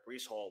got hurt,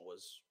 Breece Hall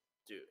was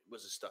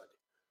a stud.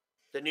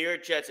 The New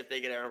York Jets, if they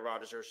get Aaron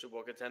Rodgers, are a Super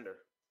Bowl contender.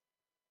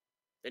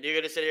 And you're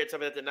going to sit here and tell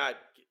me that they're not.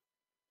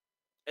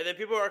 And then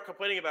people are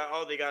complaining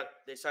about,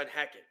 they signed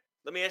Hackett.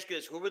 Let me ask you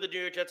this. Who were the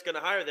New York Jets going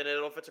to hire then as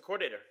an offensive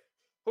coordinator?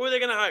 Who are they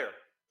going to hire?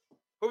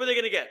 Who are they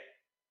going to get?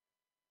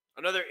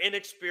 Another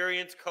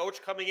inexperienced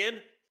coach coming in?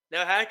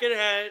 Now, Hackett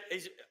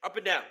is up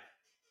and down.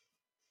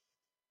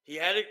 He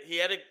had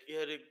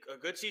a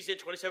good season in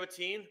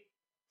 2017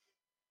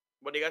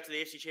 when they got to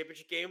the AFC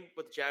Championship game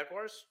with the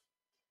Jaguars.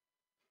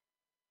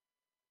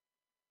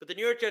 But the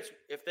New York Jets,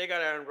 if they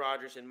got Aaron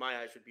Rodgers, in my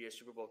eyes, would be a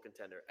Super Bowl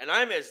contender. And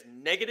I'm as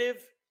negative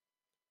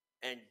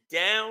and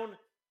down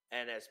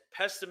and as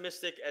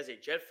pessimistic as a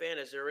Jet fan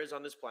as there is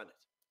on this planet.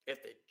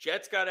 If the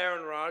Jets got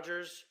Aaron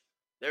Rodgers,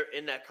 they're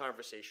in that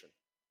conversation.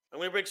 I'm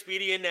going to bring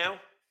Speedy in now.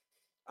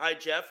 Hi,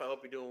 Jeff. I hope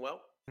you're doing well.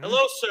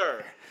 Hello,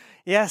 sir.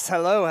 Yes,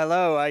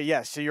 hello.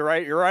 Yes, so you're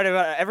right. You're right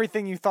about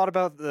everything you thought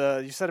about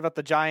you said about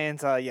the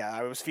Giants. Yeah,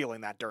 I was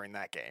feeling that during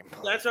that game.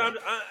 That's what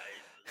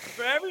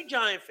for every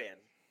Giant fan.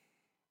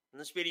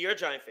 And Speedy, you're a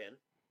Giant fan.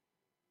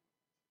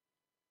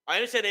 I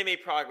understand they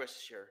made progress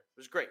this year. It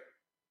was great.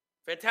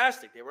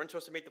 Fantastic. They weren't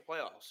supposed to make the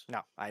playoffs.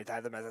 No, I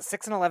had them as a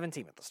 6-11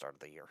 team at the start of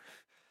the year.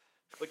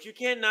 But you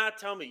cannot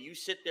tell me you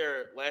sit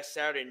there last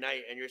Saturday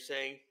night and you're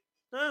saying,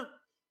 no,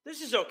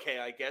 this is okay,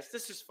 I guess.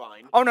 This is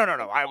fine. Oh, no.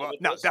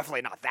 No,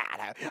 definitely not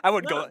that. I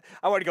wouldn't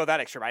go that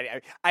extreme.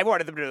 I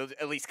wanted them to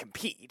at least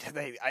compete.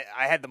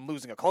 I had them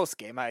losing a close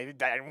game. I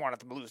didn't want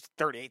them to lose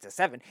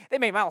 38-7. They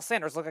made Miles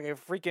Sanders look like a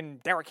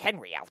freaking Derrick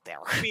Henry out there.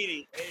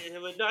 Speedy,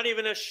 it was not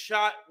even a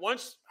shot.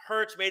 Once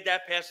Hurts made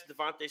that pass to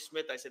Devontae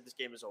Smith, I said this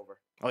game is over.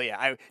 Oh,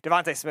 yeah.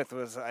 Devontae Smith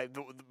was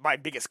my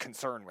biggest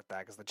concern with that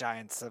because the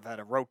Giants have had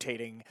a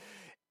rotating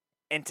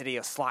entity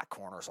of slot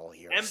corners all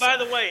year. And by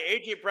the way,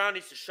 A.J. Brown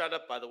needs to shut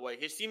up, by the way.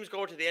 His team's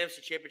going to the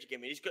NFC Championship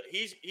game. He's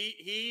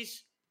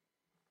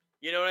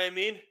you know what I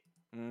mean?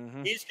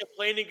 Mm-hmm. He's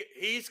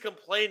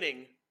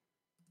complaining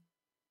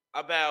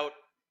about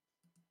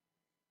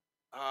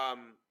not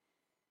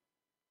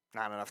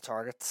enough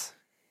targets.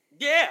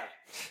 Yeah.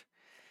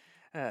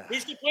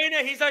 He's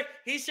complaining.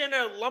 He's saying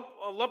a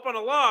lump on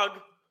a log.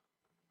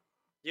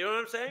 You know what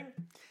I'm saying?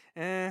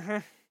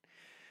 Uh-huh.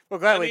 We'll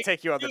gladly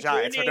take you on the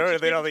Giants, but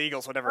they know the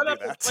Eagles would never do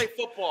that. Play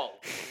football.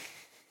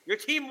 Your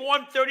team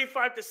won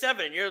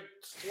 35-7. You're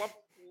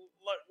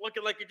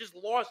looking like you just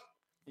lost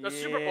the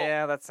Super Bowl.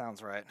 Yeah, that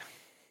sounds right.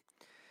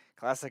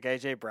 Classic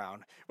A.J.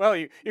 Brown. Well,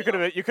 you could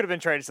have been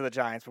traded to the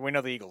Giants, but we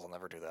know the Eagles will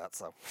never do that.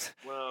 So,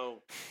 well,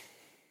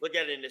 look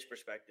at it in this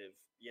perspective.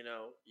 You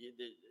know,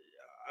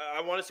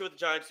 I want to see what the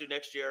Giants do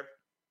next year.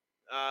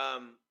 I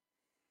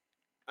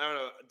don't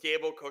know.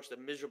 Dable coached a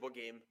miserable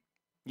game.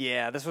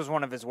 Yeah, this was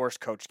one of his worst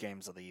coach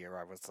games of the year,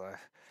 I would say.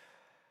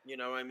 You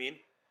know what I mean?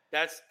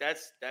 That's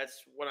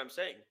what I'm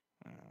saying.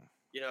 Mm.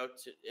 You know,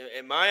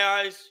 in my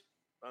eyes,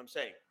 I'm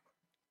saying,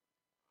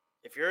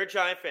 if you're a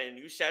Giant fan and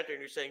you sat there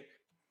and you're saying,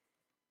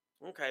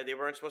 okay, they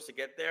weren't supposed to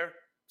get there,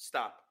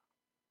 stop.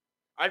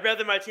 I'd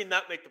rather my team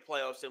not make the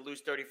playoffs than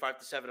lose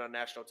 35-7 on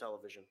national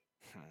television.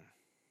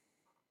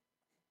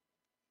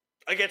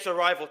 Against a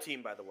rival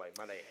team, by the way,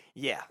 might I add.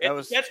 Yeah,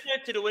 If the Jets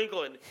went to New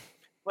England,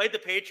 played the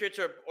Patriots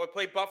or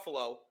played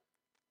Buffalo,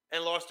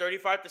 and lost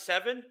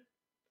 35-7,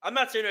 I'm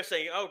not sitting there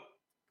saying, "Oh,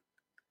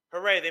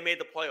 hooray, they made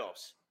the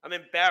playoffs." I'm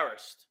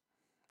embarrassed.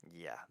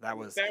 Yeah, that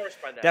was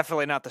embarrassed by that.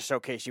 definitely not the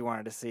showcase you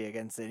wanted to see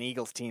against an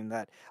Eagles team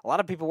that a lot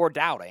of people were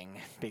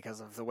doubting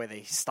because of the way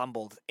they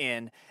stumbled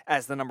in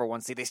as the number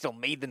 1 seed. They still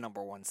made the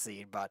number 1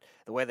 seed, but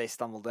the way they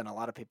stumbled in, a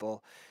lot of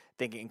people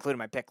thinking, including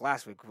my pick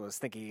last week, was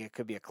thinking it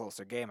could be a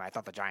closer game. I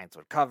thought the Giants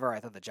would cover.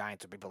 I thought the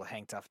Giants would be able to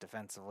hang tough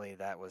defensively.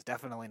 That was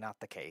definitely not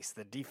the case.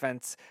 The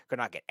defense could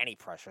not get any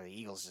pressure. The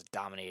Eagles just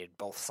dominated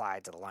both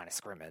sides of the line of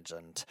scrimmage,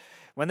 and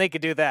when they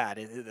could do that,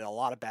 a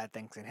lot of bad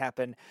things can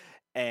happen.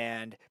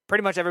 And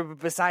pretty much everybody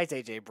besides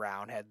A.J.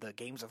 Brown had the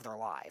games of their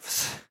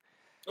lives.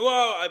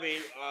 Well, I mean,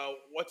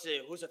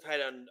 who's the tight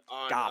end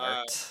on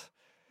Goddard.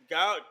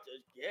 Goddard,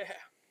 yeah.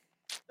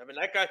 I mean,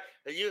 that guy.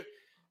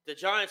 The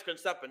Giants couldn't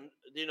stop, and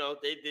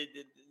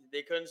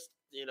they couldn't.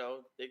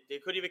 They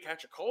couldn't even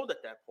catch a cold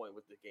at that point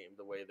with the game.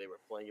 The way they were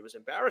playing, it was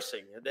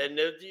embarrassing. And then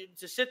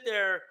to sit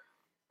there.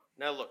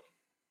 Now look,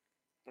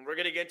 and we're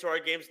gonna get into our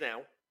games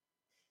now.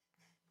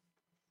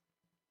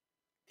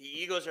 The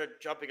Eagles are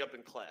jumping up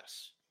in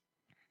class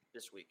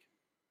this week.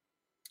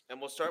 And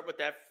we'll start with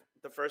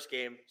the first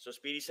game. So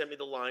Speedy sent me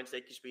the lines.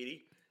 Thank you,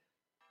 Speedy.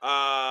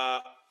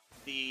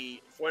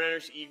 The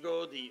 49ers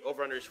Eagle, the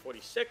over-under is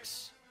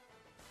 46.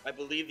 I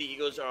believe the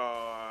Eagles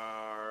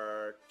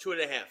are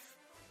 2.5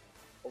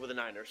 over the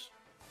Niners.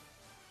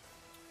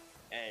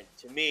 And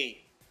to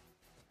me,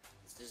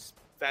 this is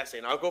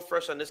fascinating. I'll go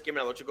first on this game,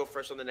 and I'll let you go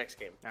first on the next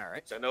game. All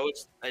right. So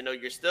I know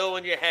you're still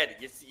in your head.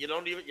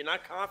 You're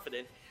not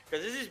confident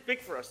because this is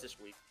big for us this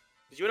week.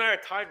 Because you and I are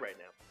tied right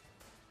now.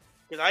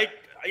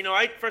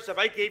 Because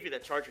I gave you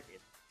that Charger game.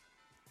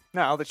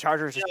 No, the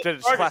Chargers just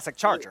did classic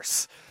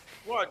Chargers.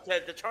 Well,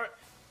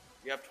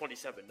 you have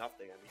 27-0. I mean,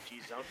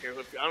 geez, I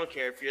don't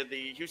care if you're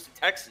the Houston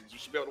Texans. You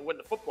should be able to win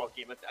the football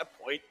game at that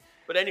point.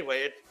 But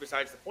anyway, it's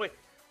besides the point.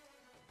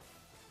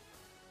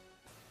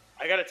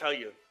 I got to tell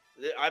you,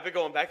 I've been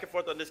going back and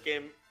forth on this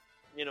game.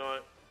 You know,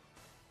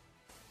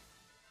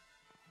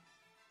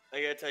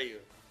 I got to tell you,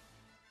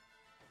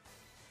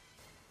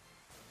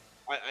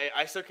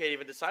 I still can't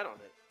even decide on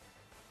it.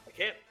 I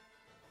can't.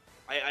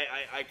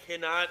 I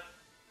cannot.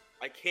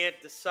 I can't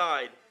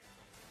decide.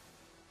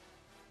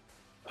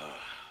 Oh,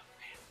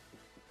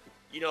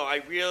 man.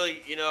 I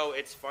really,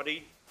 it's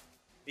funny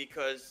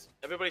because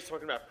everybody's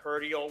talking about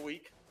Purdy all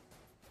week.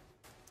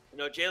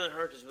 Jalen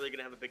Hurts is really going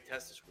to have a big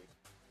test this week.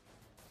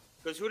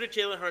 Because who did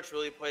Jalen Hurts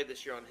really play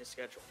this year on his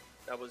schedule?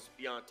 That was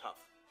beyond tough.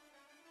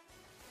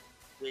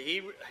 To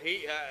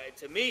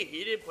me,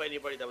 he didn't play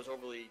anybody that was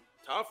overly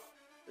tough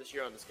this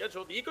year on the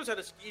schedule. The Eagles had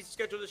an easy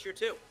schedule this year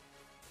too.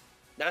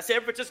 Now,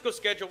 San Francisco's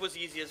schedule was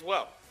easy as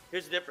well.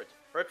 Here's the difference.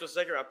 Hurts was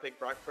second round pick.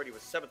 Brock Purdy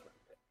was 7th round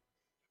pick.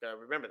 Gotta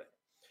remember that.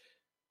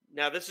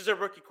 Now, this is a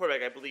rookie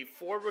quarterback. I believe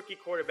 4 rookie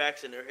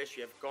quarterbacks in their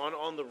history have gone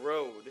on the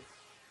road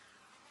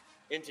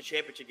into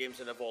championship games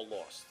and have all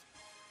lost,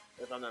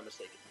 if I'm not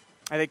mistaken.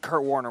 I think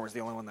Kurt Warner was the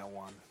only one that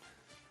won.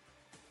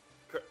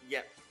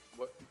 Yeah.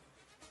 What?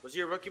 Was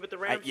he a rookie with the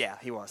Rams? Yeah,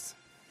 he was.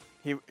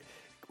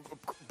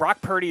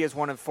 Brock Purdy is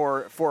one of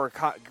four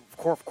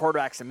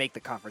quarterbacks to make the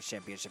conference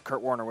championship.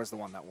 Kurt Warner was the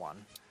one that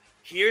won.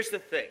 Here's the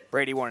thing.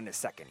 Brady won in his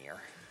second year.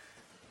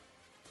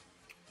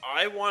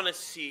 I want to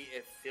see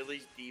if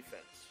Philly's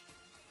defense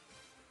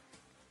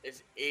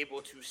is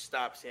able to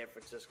stop San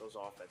Francisco's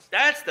offense.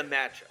 That's the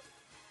matchup.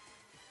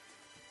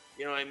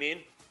 You know what I mean?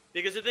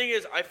 Because the thing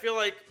is, I feel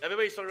like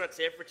everybody's talking about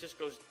San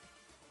Francisco's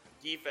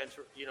defense.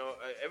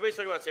 Everybody's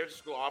talking about San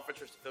Francisco offense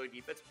versus Philly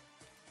defense.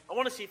 I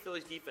want to see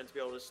Philly's defense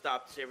be able to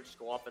stop the San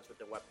Francisco offense with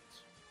their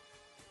weapons.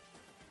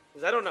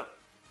 Because I don't know.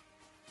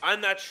 I'm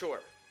not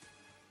sure.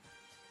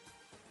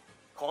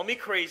 Call me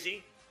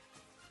crazy.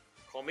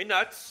 Call me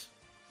nuts.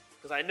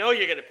 Because I know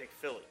you're going to pick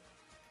Philly.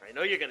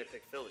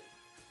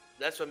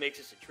 That's what makes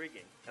this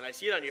intriguing. And I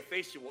see it on your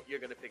face. You're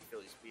going to pick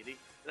Philly, Speedy.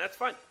 And that's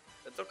fine.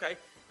 That's okay.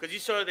 Because you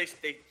saw they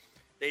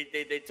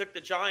took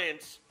the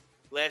Giants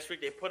last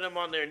week. They put them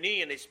on their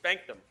knee and they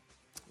spanked them.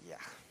 Yeah.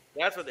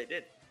 That's what they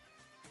did.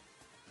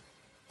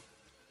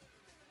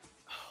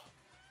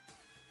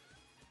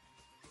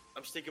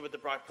 I'm sticking with the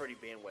Brock Purdy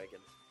bandwagon.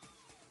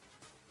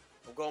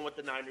 I'm going with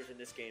the Niners in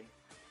this game.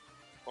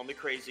 Call me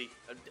crazy.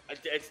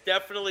 It's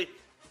definitely...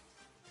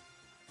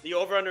 The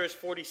over-under is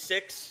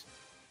 46.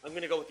 I'm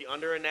going to go with the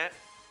under in that.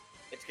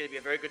 It's going to be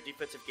a very good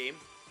defensive game.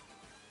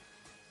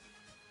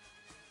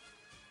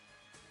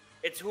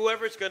 It's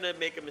whoever's going to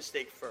make a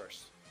mistake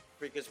first.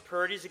 Because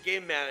Purdy's a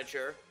game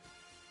manager.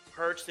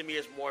 Hurts to me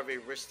is more of a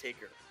risk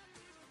taker.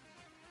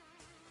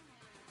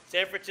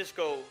 San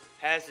Francisco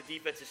has the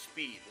defensive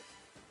speed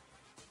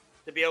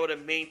to be able to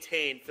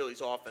maintain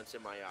Philly's offense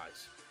in my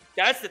eyes.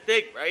 That's the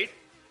thing, right?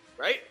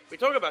 Right? We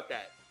talk about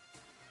that.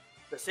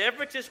 The San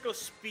Francisco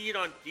speed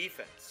on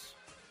defense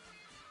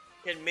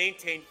can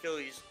maintain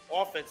Philly's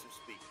offensive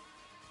speed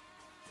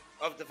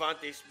of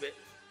Devontae Smith,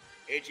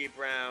 A.J.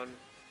 Brown,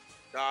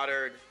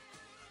 Goddard.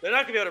 They're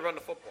not going to be able to run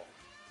the football.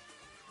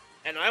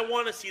 And I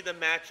want to see the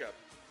matchup.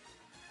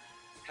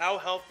 How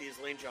healthy is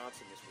Lane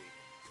Johnson this week?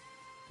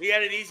 He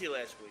had it easy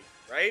last week,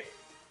 right?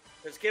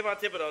 Because Kayvon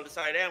Thibodeau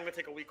decided, hey, I'm going to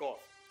take a week off.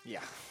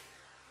 Yeah.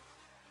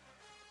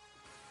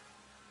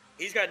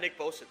 He's got Nick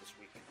Bosa this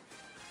week.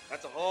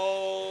 That's a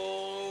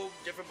whole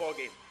different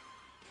ballgame.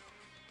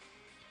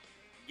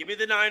 Give me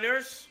the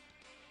Niners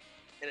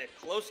in a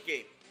close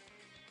game.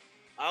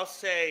 I'll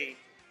say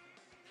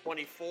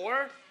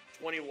 24-21.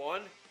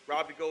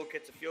 Robbie Gould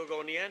gets a field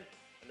goal in the end,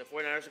 and the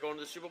 49ers are going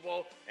to the Super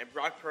Bowl, and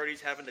Brock Purdy's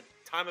having the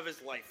time of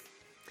his life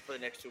for the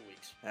next 2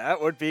 weeks.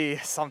 That would be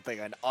something,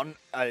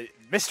 a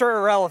Mr.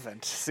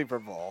 Irrelevant Super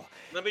Bowl.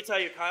 Let me tell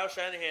you, Kyle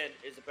Shanahan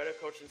is a better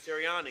coach than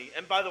Sirianni.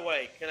 And by the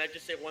way, can I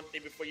just say one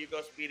thing before you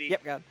go, Speedy?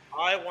 Yep, go ahead.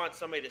 I want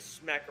somebody to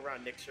smack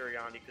around Nick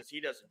Sirianni because he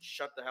doesn't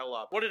shut the hell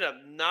up. What an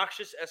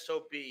obnoxious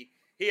SOB.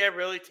 He had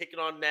really taken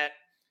on that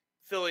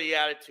Philly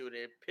attitude,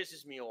 and it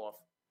pisses me off.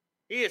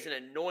 He is an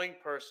annoying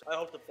person. I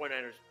hope the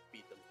 49ers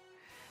beat them.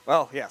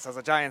 Well, yes, as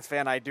a Giants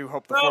fan, I do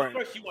hope the Well, 49ers... of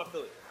course you want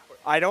Philly.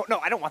 I don't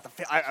want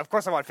of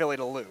course I want Philly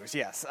to lose.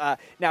 Yes.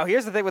 Now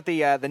here's the thing with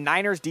the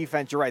Niners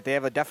defense. You're right. They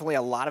have definitely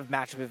a lot of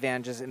matchup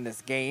advantages in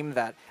this game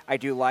that I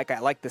do like. I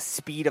like the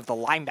speed of the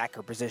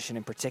linebacker position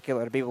in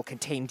particular to be able to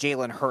contain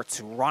Jalen Hurts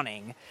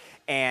running.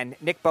 And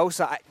Nick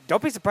Bosa,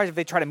 don't be surprised if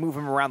they try to move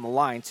him around the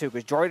line too,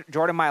 because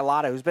Jordan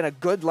Mailata, who's been a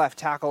good left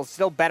tackle, is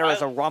still better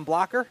as a run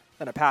blocker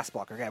than a pass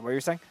blocker. Okay, what were you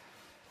saying?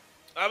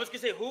 I was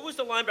going to say, who was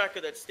the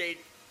linebacker that stayed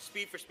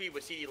speed for speed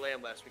with CeeDee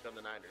Lamb last week on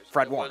the Niners?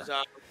 Fred Warner.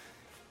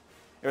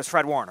 It was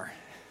Fred Warner.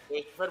 It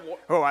was Fred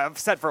Warner. Who I've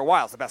said for a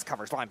while is the best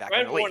coverage linebacker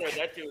Fred in the league. Warner,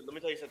 that dude, let me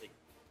tell you something.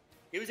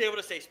 He was able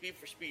to stay speed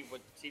for speed with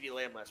CeeDee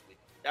Lamb last week.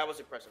 That was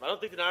impressive. I don't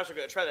think the Niners are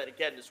going to try that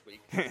again this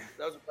week. That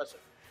was impressive.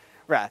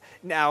 Right.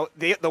 Now,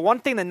 the one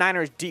thing the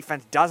Niners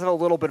defense does have a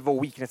little bit of a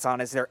weakness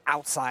on is their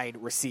outside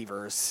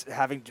receivers,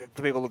 having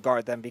to be able to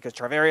guard them, because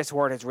Charvarius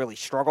Ward has really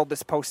struggled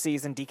this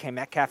postseason. DK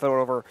Metcalf had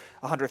over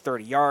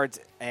 130 yards,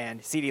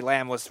 and CeeDee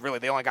Lamb was really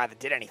the only guy that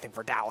did anything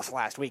for Dallas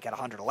last week at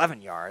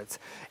 111 yards.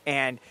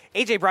 And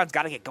A.J. Brown's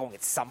got to get going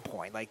at some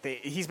point.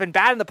 He's been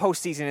bad in the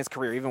postseason in his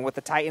career, even with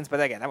the Titans,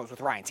 but again, that was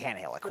with Ryan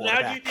Tannehill at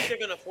quarterback. Now, do you think they're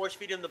going to force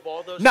feed him the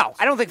ball, though? No,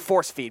 I don't think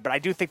force feed, but I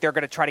do think they're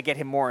going to try to get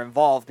him more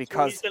involved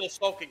because... So he's going to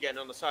sulk again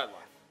on the sideline.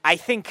 I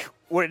think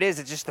what it is,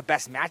 it's just the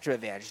best matchup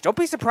advantage. Don't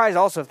be surprised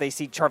also if they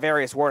see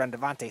Charvarius Ward on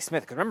Devontae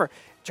Smith. Because remember,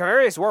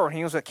 Charvarius Ward, when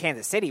he was with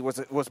Kansas City,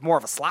 was more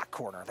of a slot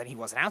corner than he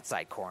was an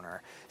outside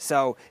corner.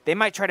 So they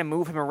might try to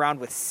move him around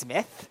with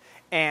Smith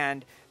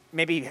and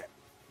maybe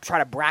try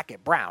to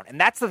bracket Brown. And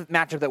that's the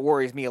matchup that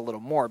worries me a little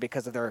more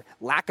because of their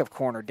lack of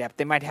corner depth.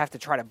 They might have to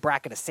try to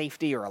bracket a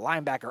safety or a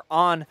linebacker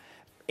on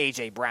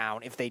A.J.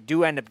 Brown. If they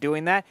do end up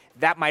doing that,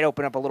 that might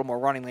open up a little more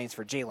running lanes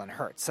for Jalen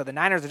Hurts. So the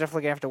Niners are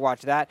definitely going to have to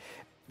watch that.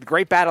 The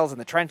great battles in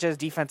the trenches.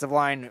 Defensive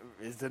line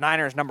is the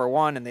Niners number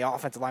one, and the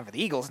offensive line for the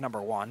Eagles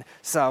number one.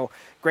 So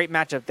great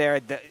matchup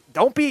there.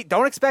 Don't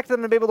expect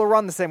them to be able to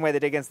run the same way they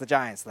did against the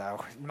Giants,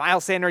 though.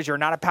 Miles Sanders, you're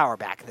not a power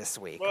back this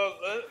week. Well,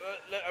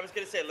 I was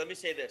going to say, let me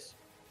say this.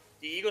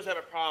 The Eagles have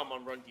a problem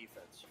on run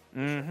defense.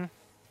 Mm-hmm.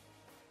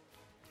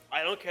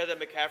 I don't care that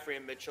McCaffrey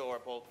and Mitchell are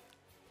both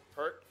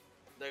hurt.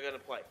 They're going to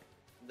play.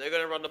 They're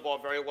going to run the ball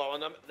very well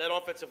on them. That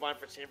offensive line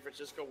for San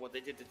Francisco, what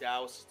they did to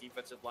Dallas'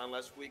 defensive line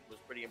last week was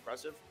pretty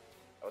impressive.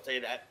 I'll tell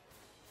you that.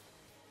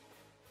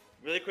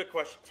 Really quick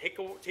question. Take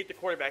the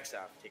quarterbacks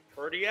out. Take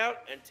Purdy out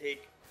and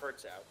take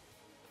Hurts out.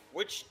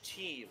 Which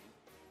team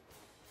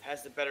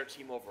has the better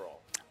team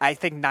overall? I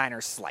think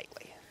Niners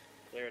slightly.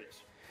 There it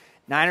is.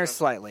 Niners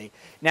slightly.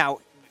 Now,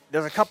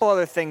 there's a couple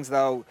other things,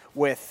 though,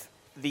 with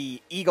the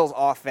Eagles'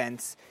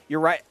 offense. You're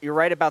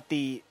right about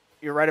the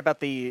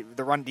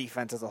run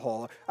defense as a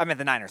whole. I mean,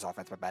 the Niners'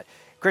 offense, my bad.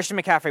 Christian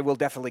McCaffrey will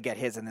definitely get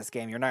his in this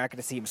game. You're not going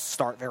to see him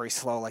start very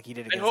slow like he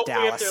did against Dallas. And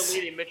hopefully if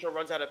they're leading, Mitchell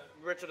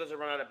doesn't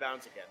run out of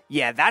bounds again.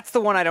 Yeah, that's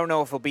the one I don't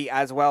know if he'll be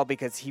as well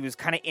because he was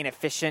kind of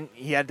inefficient.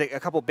 He had a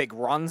couple big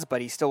runs,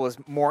 but he still was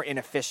more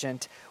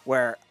inefficient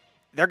where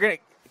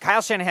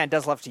Kyle Shanahan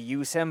does love to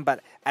use him, but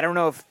I don't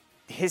know if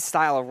his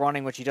style of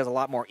running, which he does a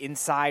lot more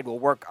inside, will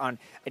work on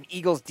an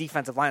Eagles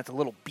defensive line that's a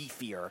little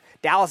beefier.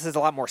 Dallas is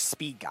a lot more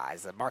speed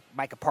guys.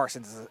 Micah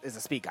Parsons is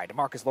a speed guy.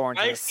 DeMarcus Lawrence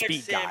is a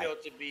speed guy. I expect Samuel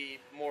to be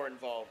more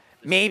involved.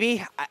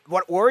 Maybe.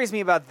 What worries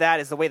me about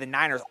that is the way the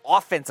Niners'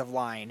 offensive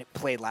line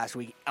played last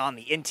week on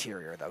the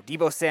interior, though.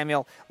 Deebo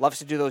Samuel loves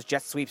to do those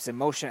jet sweeps in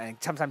motion and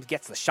sometimes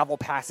gets the shovel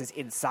passes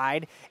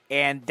inside,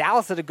 and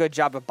Dallas did a good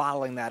job of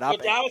bottling that up.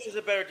 Well, Dallas is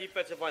a better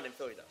defensive line than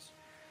Philly does.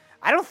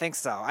 I don't think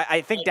so.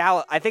 I think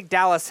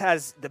Dallas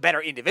has the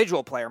better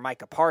individual player,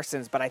 Micah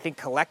Parsons, but I think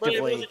But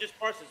collectively. it wasn't just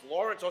Parsons.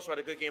 Lawrence also had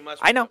a good game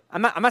last week. I know.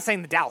 I'm not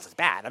saying the Dallas is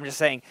bad. I'm just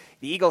saying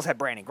the Eagles had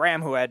Brandon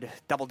Graham, who had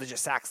double-digit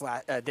sacks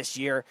this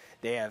year.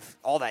 They have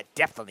all that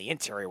depth on the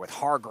interior with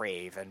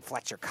Hargrave and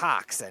Fletcher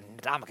Cox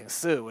and Ndamukong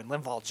Suh and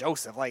Linval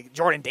Joseph, like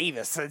Jordan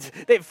Davis.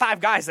 They have 5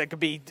 guys that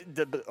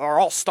could are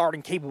all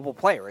starting capable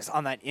players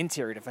on that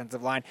interior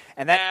defensive line,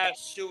 and that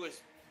Suh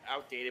is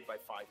outdated by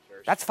 5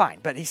 years. that's fine.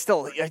 But he's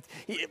still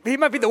he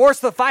might be the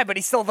worst of the 5, but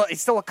he's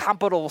still a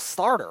comparable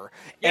starter.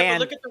 Yeah, and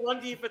but look at the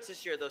run defense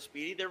this year, though,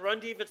 Speedy. Their run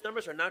defense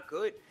numbers are not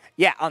good.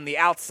 yeah, on the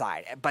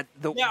outside, but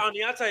on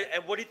the outside.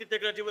 And what do you think they're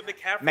going to do with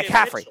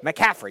McCaffrey?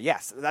 McCaffrey,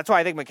 yes, that's why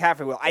I think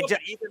McCaffrey will. But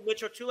even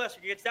Mitchell too last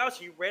week against Dallas,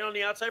 he ran on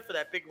the outside for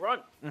that big run.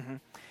 Mm-hmm.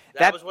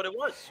 That was what it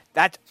was.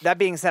 That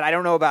being said, I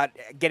don't know about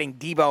getting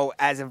Debo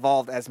as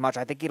involved as much.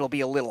 I think it'll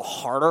be a little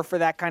harder for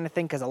that kind of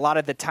thing because a lot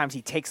of the times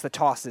he takes the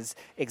tosses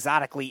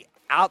exotically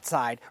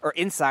outside or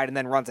inside and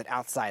then runs it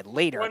outside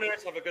later. The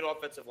 49ers have a good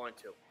offensive line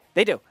too.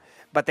 They do,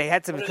 but they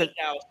had some.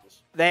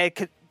 They're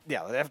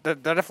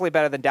definitely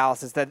better than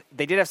Dallas's. That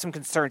they did have some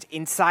concerns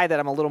inside that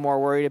I'm a little more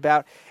worried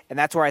about, and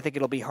that's where I think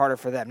it'll be harder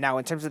for them. Now,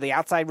 in terms of the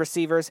outside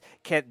receivers,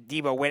 can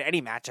Debo win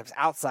any matchups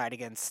outside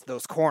against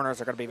those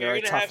corners? Are going to be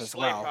very tough as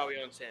well.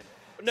 Probably on Sanders.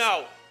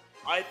 No,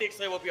 I think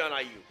Slay will be on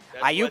Ayuk.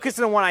 Ayuk is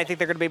the one I think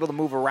they're going to be able to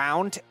move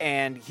around,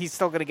 and he's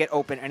still going to get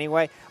open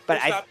anyway.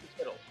 But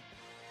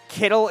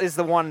Kittle is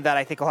the one that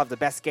I think will have the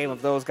best game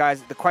of those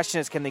guys. The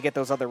question is, can they get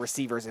those other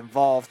receivers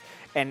involved?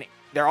 And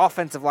their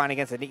offensive line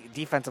against a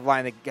defensive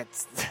line that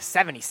gets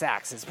 70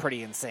 sacks is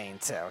pretty insane,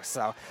 too.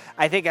 So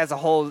I think as a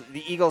whole,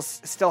 the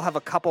Eagles still have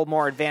a couple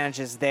more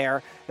advantages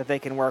there that they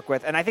can work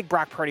with. And I think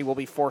Brock Purdy will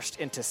be forced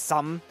into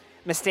some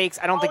mistakes.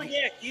 I don't think.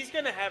 Yeah, he's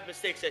going to have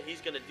mistakes that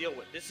he's going to deal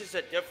with. This is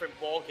a different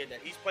ballgame that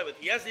he's played with.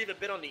 He hasn't even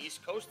been on the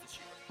East Coast this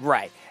year.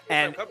 Right.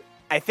 And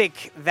I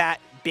think that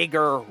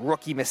bigger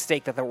rookie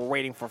mistake that they were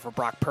waiting for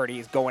Brock Purdy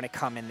is going to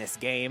come in this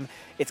game.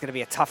 It's going to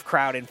be a tough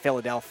crowd in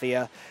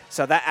Philadelphia.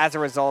 So that, as a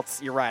result,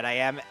 you're right. I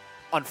am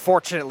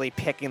unfortunately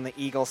picking the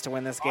Eagles to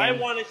win this game. I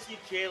want to see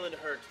Jalen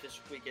Hurts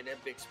this week in a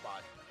big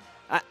spot.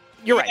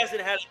 You're right. He hasn't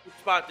had a big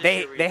spot this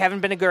year either. They haven't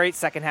been a great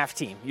second half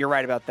team. You're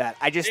right about that.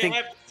 I just think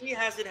he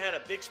hasn't had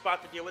a big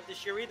spot to deal with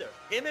this year either.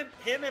 Him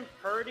and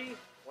Purdy,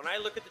 when I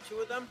look at the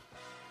two of them,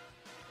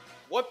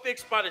 what big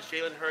spot has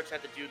Jalen Hurts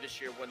had to do this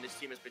year when this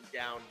team has been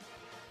down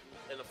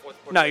in the fourth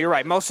quarter? No, you're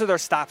right. Most of their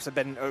stops have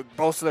been,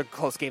 most of their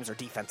close games are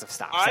defensive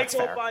stops. I That's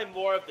go fair. by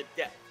more of the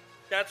depth.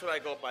 That's what I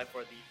go by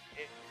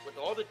with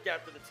all the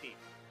depth of the team.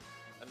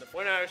 And the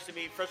 49ers, to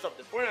me, first off,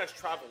 the 49ers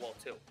travel well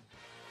too.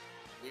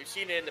 We've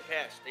seen it in the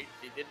past. They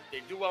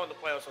do well in the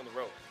playoffs on the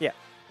road. Yeah.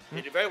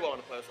 They do very well in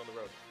the playoffs on the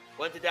road.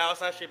 Went to Dallas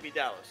last year, beat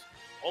Dallas.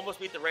 Almost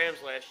beat the Rams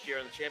last year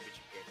in the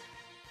championship game.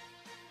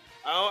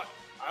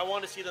 I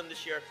want to see them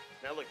this year.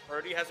 Now, look,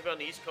 Purdy hasn't been on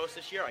the East Coast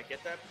this year. I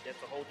get that.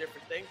 That's a whole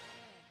different thing.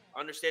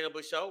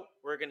 Understandably so.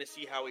 We're going to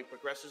see how he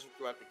progresses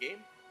throughout the game.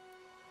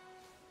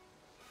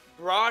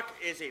 Brock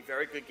is a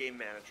very good game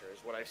manager, is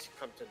what I've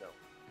come to know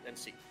and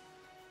see.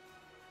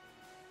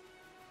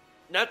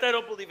 Not that I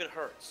don't believe it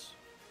hurts.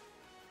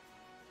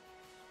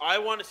 I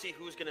want to see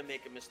who's going to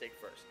make a mistake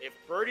first. If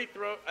Purdy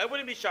I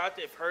wouldn't be shocked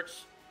if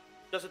Hurts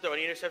doesn't throw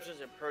any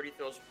interceptions and Purdy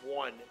throws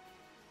one,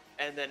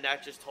 and then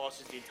that just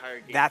tosses the entire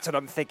game. That's what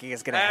I'm thinking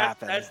is going to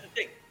happen. That's the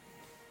thing.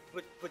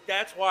 But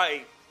that's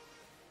why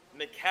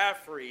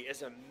McCaffrey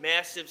is a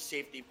massive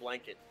safety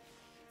blanket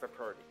for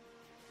Purdy.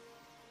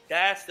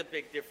 That's the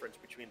big difference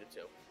between the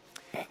two.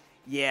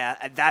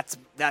 Yeah, that's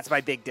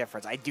my big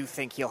difference. I do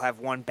think he'll have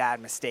one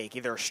bad mistake,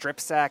 either a strip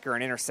sack or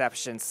an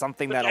interception,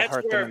 something that'll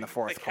hurt them in the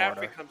fourth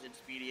quarter. Comes in,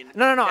 Speedy,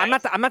 No. I'm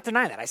not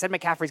denying that. I said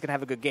McCaffrey's going to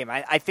have a good game.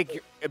 I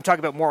think I'm talking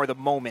about more of the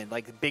moment,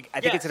 like big.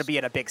 I think it's going to be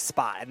at a big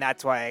spot, and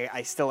that's why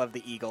I still have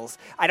the Eagles.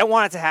 I don't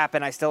want it to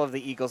happen. I still have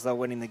the Eagles though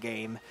winning the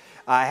game.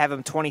 I have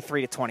them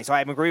 23-20, so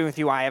I'm agreeing with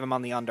you. I have them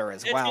on the under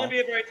as well. It's going to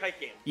be a very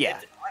tight game. Yeah,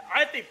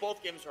 I think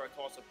both games are a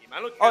toss-up game.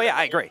 I don't care. Oh yeah,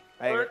 I agree.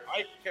 I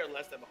care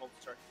less than Mahomes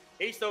start.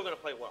 He's still going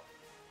to play well.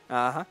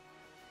 Uh-huh.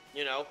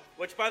 You know,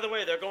 which by the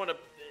way, they're going to.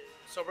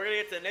 So we're going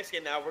to get to the next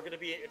game now. It's going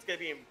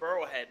to be in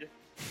Burrowhead.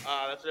 That's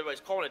what everybody's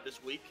calling it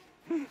this week.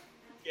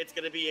 It's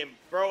going to be in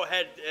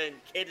Burrowhead in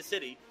Kansas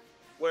City,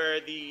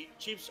 where the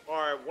Chiefs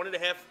are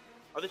 1.5.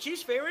 Are the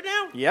Chiefs favorite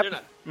now? Yep. They're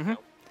not. Mm-hmm. No.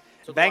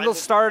 So Bengals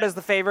started as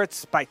the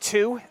favorites by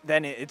 2.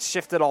 Then it's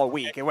shifted all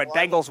week. It went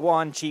Bengals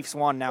 1, Chiefs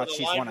 1. Now it's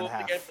Chiefs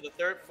 1.5. Again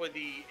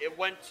it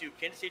went to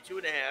Kansas City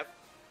 2.5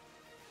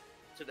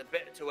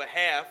 to a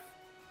half.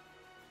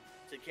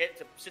 To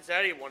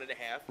Cincinnati 1.5.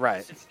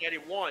 Right. Cincinnati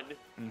 1.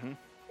 Mm-hmm.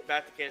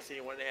 Back to Kansas City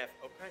 1.5.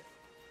 Okay.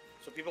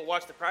 So people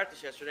watched the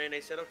practice yesterday and they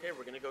said, okay,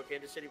 we're going to go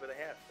Kansas City with a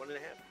half, 1.5.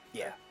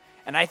 Yeah.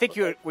 And I think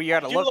you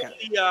got to look at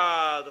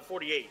the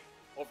 48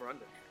 over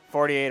under.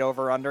 48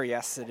 over under.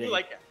 Yes, it is. I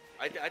like that.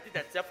 I think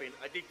that's definitely.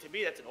 I think to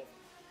me that's an over.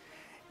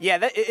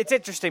 Yeah, it's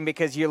interesting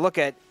because you look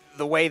at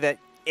the way that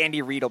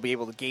Andy Reid will be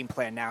able to game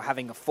plan now,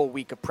 having a full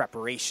week of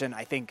preparation.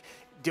 I think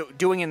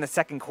doing in the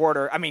second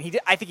quarter. I mean,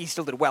 I think he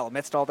still did well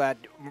amidst all that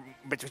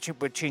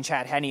between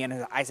Chad Henne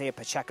and Isaiah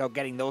Pacheco,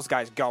 getting those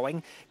guys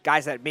going,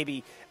 guys that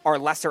maybe are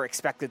lesser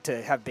expected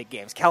to have big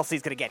games.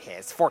 Kelsey's going to get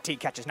his 14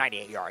 catches,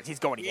 98 yards. He's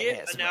going to get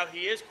his. Now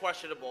he is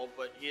questionable,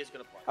 but he is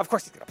going to play. Of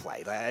course, he's going to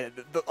play.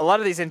 A lot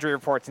of these injury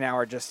reports now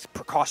are just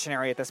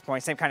precautionary at this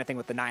point. Same kind of thing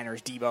with the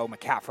Niners. Debo,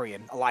 McCaffrey,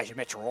 and Elijah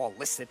Mitchell are all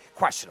listed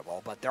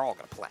questionable, but they're all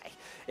going to play.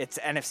 It's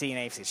NFC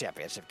and AFC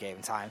championship game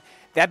time.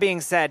 That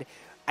being said,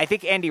 I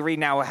think Andy Reid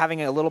now,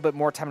 having a little bit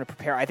more time to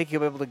prepare, I think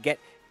he'll be able to get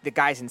the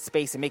guys in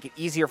space and make it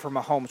easier for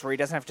Mahomes, where he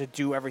doesn't have to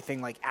do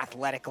everything like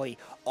athletically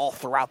all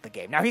throughout the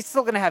game. Now, he's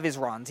still going to have his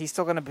runs. He's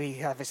still going to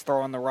have his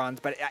throw on the runs,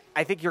 but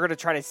I think you're going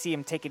to try to see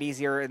him take it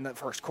easier in the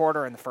first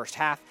quarter, in the first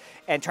half,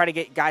 and try to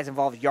get guys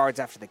involved yards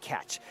after the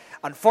catch.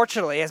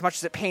 Unfortunately, as much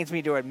as it pains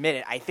me to admit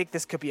it, I think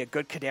this could be a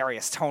good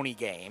Kadarius Toney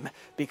game,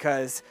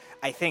 because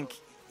I think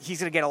he's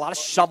going to get a lot of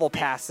shovel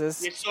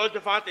passes. You saw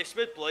Devontae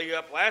Smith blow you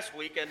up last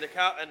week, and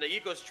the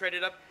Eagles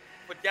traded up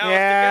with Dallas.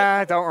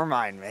 Yeah, don't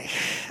remind me.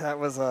 That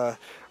was a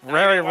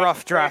very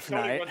rough draft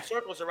night. Run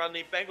circles around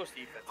the Bengals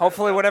defense.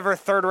 Hopefully, whatever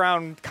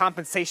third-round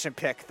compensation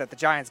pick that the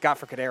Giants got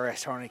for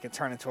Kadarius Toney can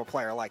turn into a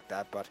player like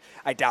that, but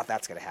I doubt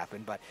that's going to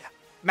happen. But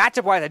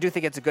matchup-wise, I do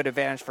think it's a good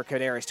advantage for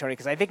Kadarius Toney,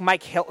 because I think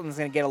Mike Hilton's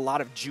going to get a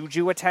lot of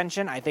Juju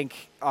attention. I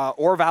think,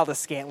 or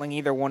Valdez-Scantling,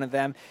 either one of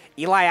them.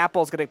 Eli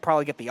Apple's going to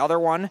probably get the other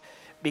one,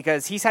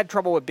 because he's had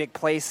trouble with big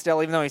plays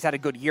still. Even though he's had a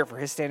good year for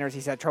his standards,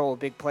 he's had trouble with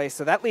big plays.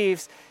 So that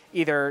leaves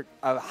either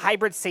a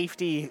hybrid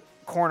safety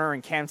corner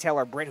in Cam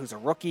Taylor-Britt, who's a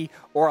rookie,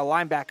 or a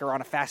linebacker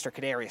on a faster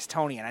Kadarius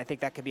Toney, and I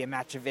think that could be a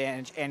match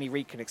advantage Andy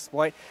Reid can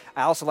exploit.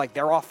 I also like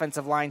their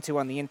offensive line, too,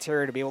 on the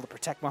interior to be able to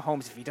protect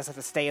Mahomes if he does have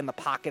to stay in the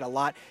pocket a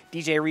lot.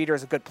 DJ Reader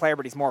is a good player,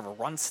 but he's more of a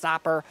run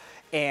stopper,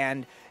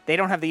 and they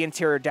don't have the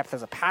interior depth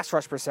as a pass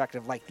rush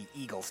perspective like the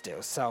Eagles do.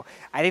 So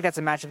I think that's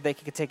a matchup they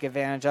could take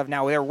advantage of.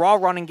 Now, their raw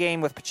running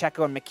game with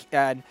Pacheco and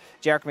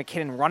Jerick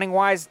McKinnon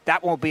running-wise,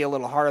 that won't be a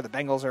little harder. The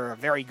Bengals are a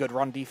very good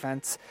run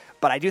defense.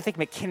 But I do think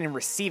McKinnon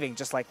receiving,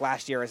 just like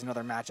last year, is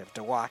another matchup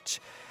to watch.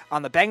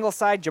 On the Bengals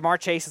side, Jamar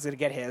Chase is going to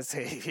get his.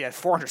 He had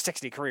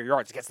 460 career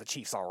yards against the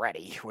Chiefs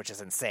already, which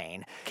is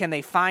insane. Can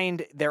they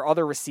find their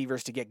other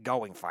receivers to get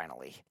going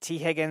finally? T.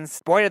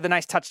 Higgins, Boyd had the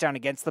nice touchdown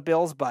against the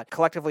Bills, but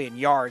collectively in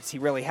yards, he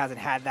really hasn't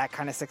had that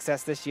kind of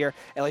success this year.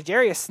 And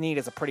L'Jarius Sneed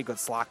is a pretty good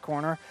slot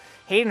corner.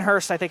 Hayden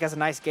Hurst, I think, has a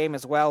nice game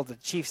as well. The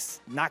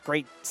Chiefs, not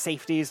great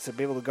safeties to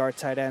be able to guard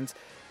tight ends.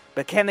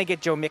 But can they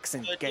get Joe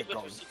Mixon get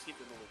going?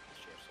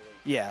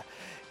 Yeah.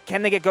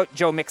 Can they get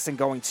Joe Mixon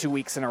going 2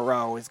 weeks in a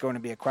row is going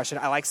to be a question.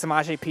 I like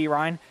Samaje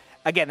Perine.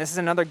 Again, this is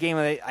another game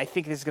that I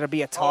think is going to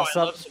be a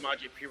toss-up. I love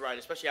Samaje Perine,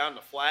 especially out on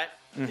the flat.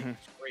 I think he's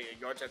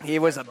great. He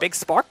was a big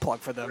spark plug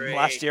for them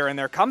last year in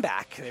their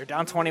comeback. They were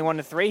down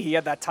 21-3. He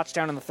had that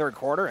touchdown in the third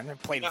quarter and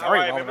played very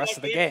well the rest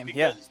of the game.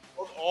 Yeah.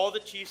 All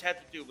the Chiefs had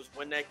to do was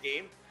win that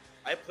game.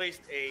 I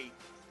placed a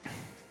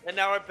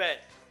 $10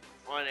 bet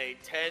on a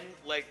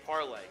 10-leg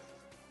parlay,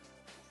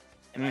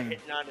 and I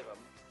hit 9 of them.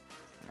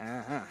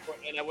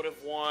 And I would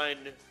have won,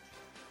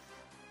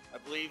 I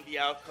believe the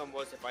outcome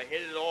was, if I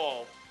hit it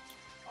all,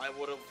 I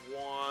would have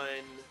won,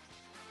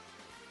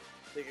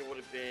 I think it would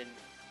have been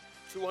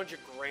 $200,000.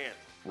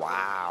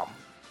 Wow.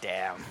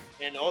 Damn.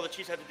 And all the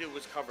Chiefs had to do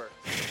was cover.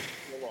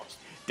 They lost.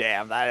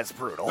 Damn, that is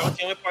brutal. That's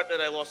the only part that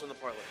I lost on the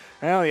parlay.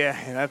 Well, yeah,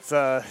 that's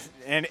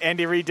and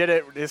Andy Reid did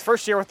it his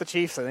first year with the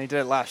Chiefs, and he did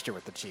it last year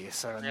with the Chiefs.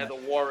 So yeah, the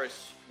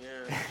Walrus.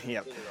 Yeah.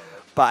 Yep.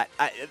 But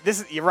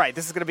you're right.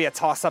 This is going to be a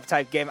toss-up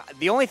type game.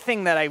 The only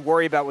thing that I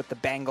worry about with the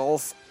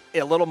Bengals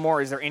a little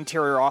more is their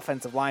interior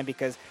offensive line,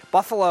 because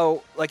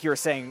Buffalo, like you were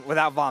saying,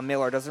 without Von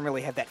Miller, doesn't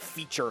really have that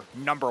feature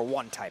number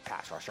one type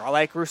pass rusher. I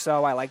like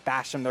Rousseau. I like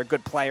Basham. They're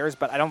good players,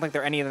 but I don't think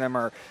any of them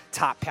are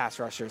top pass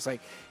rushers. Like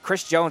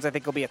Chris Jones, I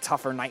think, will be a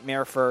tougher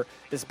nightmare for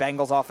this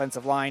Bengals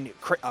offensive line.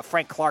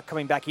 Frank Clark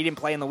coming back. He didn't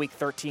play in the Week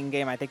 13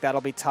 game. I think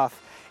that'll be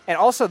tough. And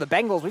also the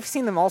Bengals, we've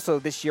seen them also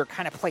this year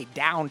kind of play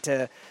down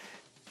to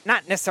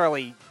not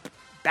necessarily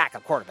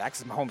backup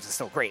quarterbacks. Mahomes is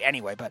still great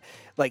anyway, but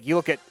like you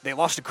look at, they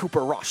lost to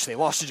Cooper Rush, they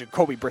lost to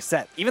Jacoby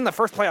Brissett. Even the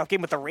first playoff game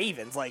with the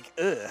Ravens,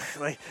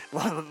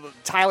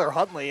 Tyler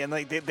Huntley, and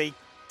they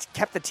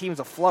kept the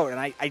teams afloat. And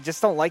I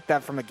just don't like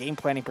that from a game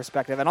planning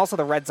perspective. And also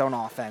the red zone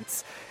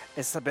offense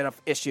is a bit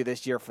of issue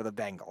this year for the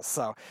Bengals.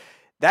 So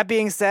that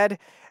being said,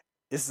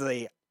 this is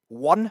a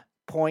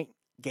 1-point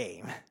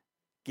game.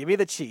 Give me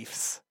the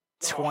Chiefs,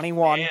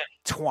 21-20.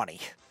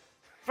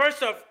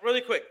 First off,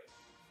 really quick.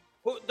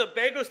 The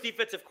Bengals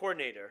defensive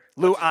coordinator,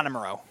 Lou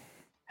Anamaro.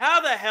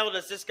 How the hell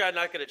does this guy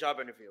not get a job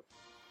interview?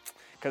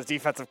 Because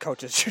defensive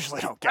coaches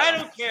usually don't get I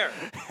them. don't care.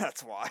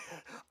 That's why.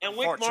 And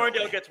Wink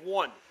Martindale gets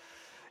 1.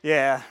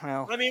 Yeah,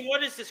 well. I mean,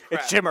 what is this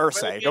crap? It's Jim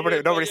Irsay.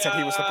 Nobody said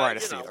he was the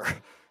brightest either.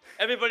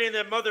 Everybody and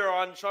their mother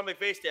on Sean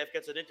McVay's staff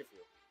gets an interview.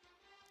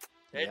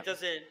 It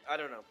doesn't, I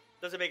don't know.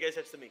 Doesn't make any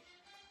sense to me.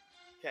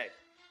 Okay.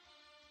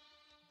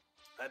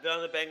 I've been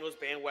on the Bengals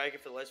bandwagon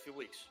for the last few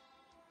weeks.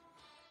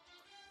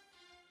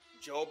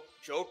 Joe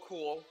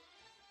Cool,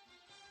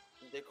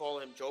 they call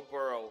him Joe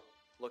Burrow,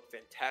 looked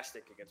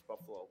fantastic against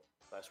Buffalo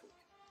last week.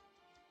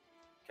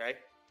 Okay?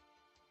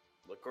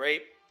 look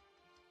great.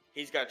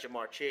 He's got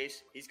Jamar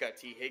Chase. He's got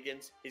T.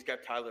 Higgins. He's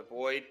got Tyler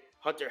Boyd.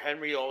 Hunter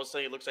Henry, all of a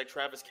sudden, he looks like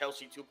Travis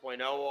Kelce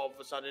 2.0 all of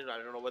a sudden. I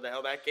don't know where the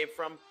hell that came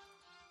from.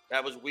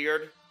 That was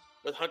weird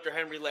with Hunter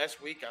Henry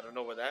last week. I don't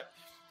know where that.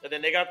 And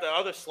then they got the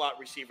other slot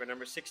receiver,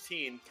 number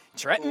 16.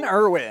 Trenton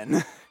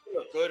Irwin.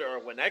 Good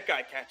Irwin. That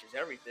guy catches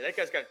everything. That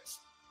guy's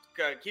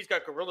he's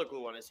got Gorilla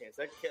Glue on his hands.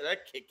 That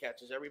kid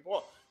catches every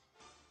ball.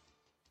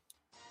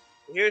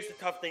 Here's the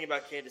tough thing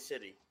about Kansas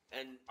City.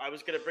 And I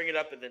was going to bring it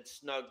up, and then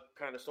Snug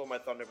kind of stole my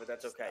thunder, but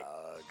that's okay.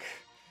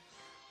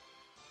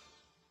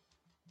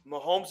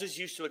 Mahomes is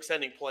used to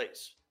extending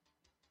plays.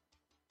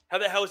 How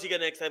the hell is he going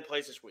to extend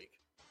plays this week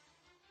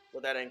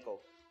with that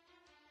ankle?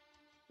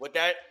 With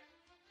that,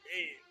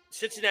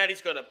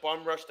 Cincinnati's going to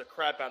bum rush the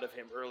crap out of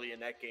him early in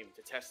that game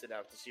to test it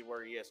out to see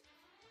where he is.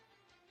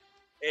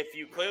 If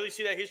you clearly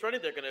see that he's running,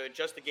 they're going to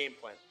adjust the game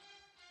plan.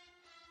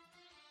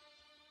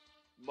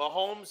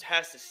 Mahomes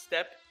has to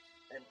step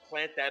and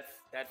plant that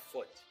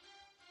foot.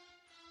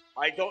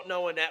 I don't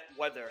know in that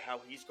weather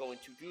how he's going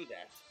to do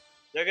that.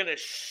 They're going to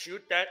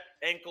shoot that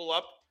ankle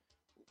up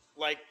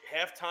like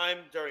halftime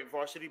during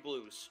Varsity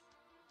Blues.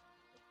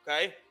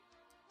 Okay?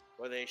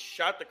 Where they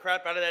shot the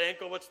crap out of that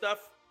ankle with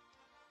stuff.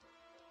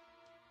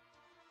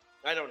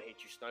 I don't hate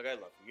you, Snug. I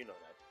love you. You know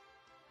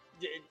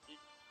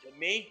that. To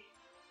me,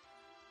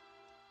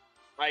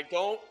 I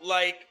don't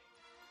like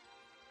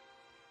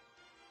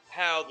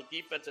how the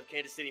defense of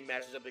Kansas City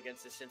matches up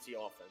against the Cincy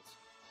offense.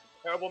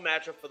 Terrible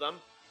matchup for them.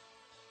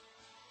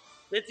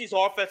 Cincy's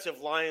offensive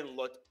line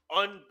looked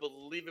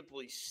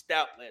unbelievably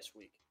stout last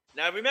week.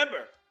 Now,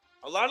 remember,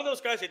 a lot of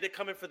those guys that did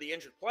come in for the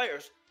injured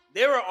players,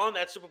 they were on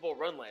that Super Bowl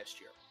run last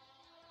year.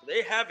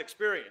 They have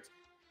experience.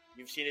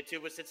 You've seen it,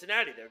 too, with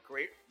Cincinnati. They're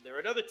great. They're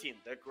another team.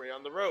 They're great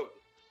on the road.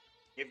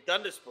 They've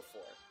done this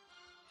before.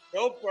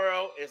 Joe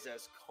Burrow is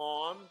as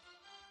calm,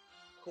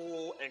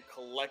 cool, and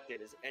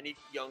collected as any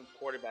young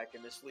quarterback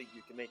in this league.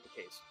 You can make the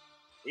case.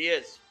 He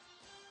is.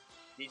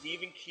 He's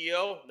even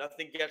keel.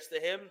 Nothing gets to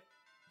him.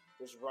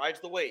 Just rides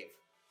the wave.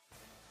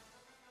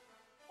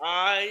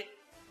 I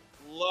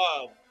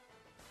love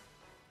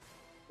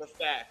the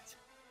fact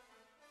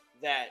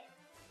that,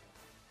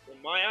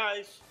 in my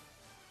eyes,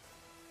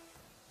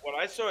 what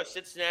I saw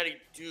Cincinnati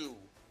do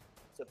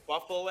to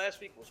Buffalo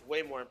last week was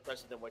way more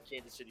impressive than what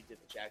Kansas City did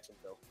to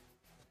Jacksonville.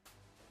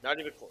 Not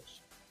even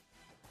close.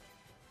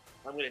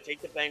 I'm going to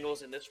take the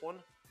Bengals in this one.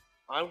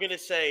 I'm going to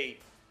say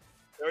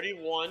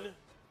 31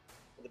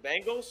 for the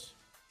Bengals,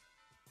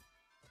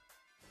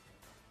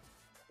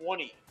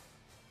 20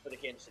 for the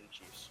Kansas City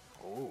Chiefs.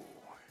 Ooh.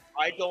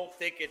 I don't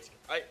think it's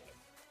 –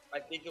 I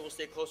think it will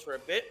stay close for a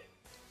bit.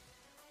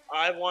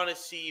 I want to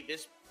see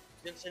this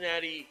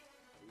Cincinnati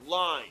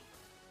line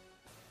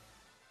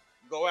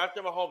go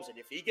after Mahomes. And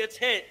if he gets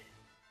hit,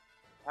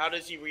 how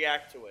does he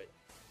react to it?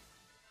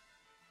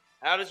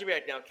 How does he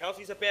react? Now,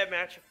 Kelsey's a bad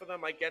matchup for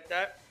them. I get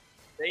that.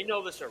 They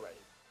know this already.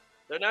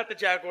 They're not the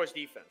Jaguars'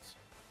 defense,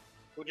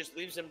 who just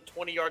leaves them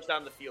 20 yards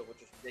down the field,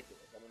 which is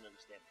ridiculous. I don't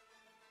understand.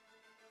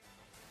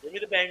 Give me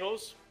the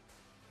Bengals.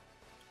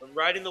 I'm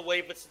riding the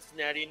wave with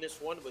Cincinnati in this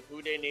one with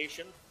Who Dey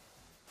Nation.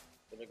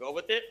 Gonna go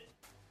with it.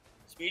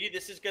 Speedy,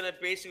 this is gonna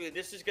be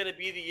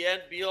the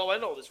end, be all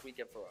end all this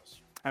weekend for us.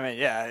 I mean,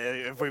 yeah,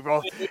 if we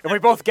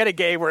both get a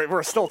game where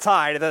we're still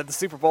tied, and then the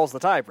Super Bowl's the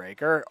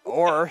tiebreaker,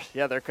 or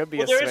there could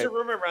be there is a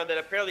rumor around that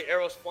apparently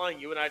Arrow's flying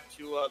you and I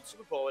to the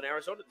Super Bowl in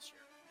Arizona this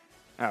year.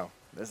 Oh,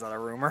 is that a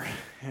rumor?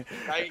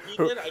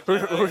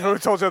 Who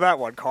told you that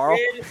one, Carl?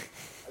 I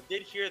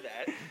did hear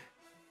that.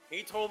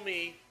 He told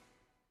me,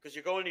 because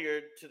you're going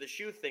to the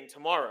shoe thing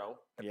tomorrow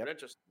at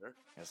Prudential Center.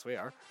 Yes, we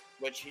are.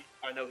 Which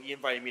I know he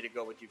invited me to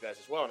go with you guys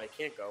as well, and I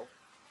can't go.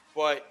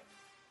 But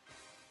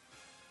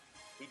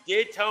he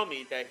did tell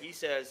me that he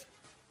says,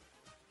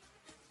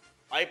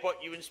 I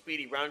bought you and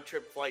Speedy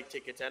round-trip flight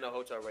tickets and a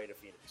hotel rate to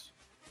Phoenix.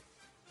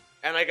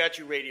 And I got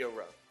you Radio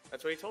Row.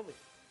 That's what he told me.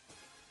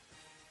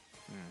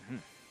 Mm-hmm.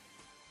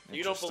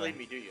 You don't believe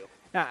me, do you?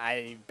 No,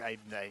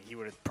 he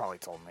would have probably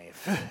told me.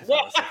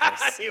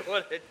 He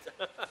wouldn't.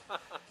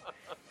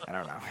 I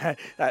don't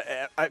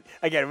know.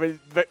 Again,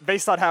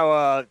 based on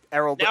how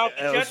Errol now, if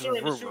the Jets are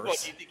in the rumors. Super Bowl,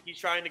 do you think he's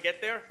trying to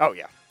get there? Oh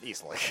yeah,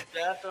 easily.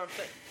 Yeah, that's what I'm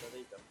saying. So there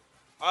you go.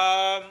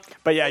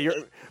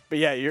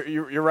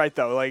 But you're right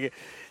though. Like,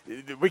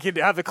 we could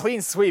have a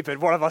clean sweep,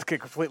 and one of us could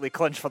completely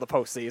clinch for the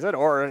postseason,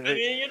 or I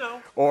mean,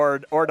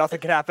 or nothing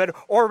can happen,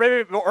 or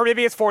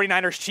maybe it's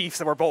 49ers Chiefs,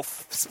 and we're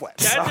both split.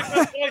 That's a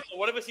good point. So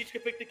one of us each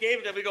could pick the game,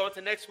 and then we go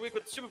into next week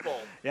with the Super Bowl.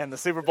 Yeah, and the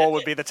Super Bowl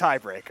would be the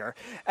tiebreaker.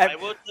 And I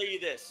will tell you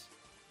this: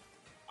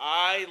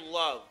 I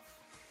love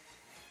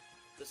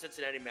the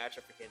Cincinnati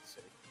matchup for Kansas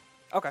City.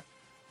 Okay.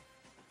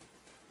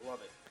 Love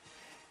it.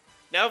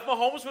 Now, if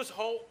Mahomes was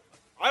whole,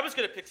 I was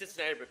going to pick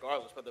Cincinnati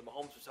regardless, whether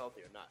Mahomes was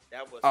healthy or not.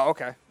 That was. Oh,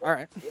 okay. All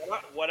right.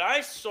 What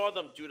I saw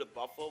them do to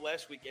Buffalo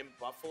last week in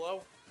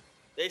Buffalo,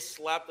 they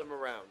slapped them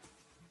around.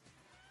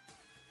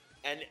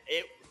 And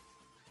I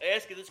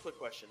ask you this quick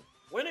question: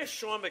 when is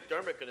Sean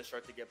McDermott going to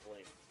start to get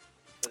blamed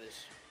for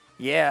this?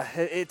 Yeah,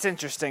 it's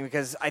interesting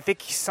because I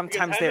think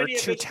sometimes Because how they're many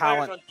of too his players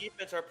talent. on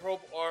defense are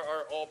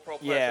all pro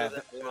players. Yeah,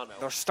 other than Milano?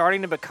 they're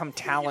starting to become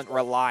talent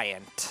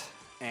reliant,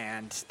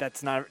 and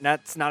that's not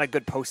a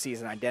good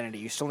postseason identity.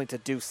 You still need to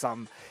do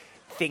some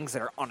things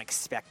that are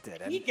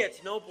unexpected. He And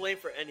gets no blame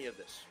for any of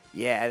this.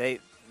 yeah,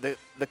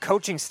 the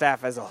coaching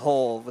staff as a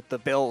whole with the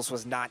Bills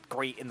was not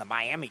great in the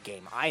Miami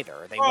game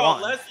either. They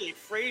won. Leslie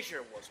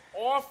Frazier was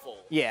awful.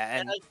 Yeah,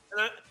 and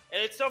And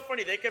it's so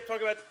funny. They kept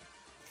talking about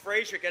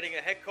Frazier getting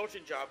a head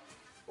coaching job.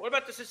 What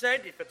about the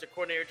Cincinnati defensive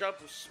coordinator job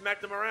who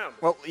smacked him around?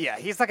 well, yeah,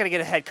 he's not going to get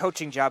a head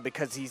coaching job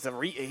because he's a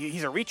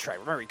retread.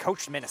 Remember, he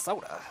coached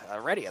Minnesota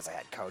already as a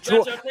head coach.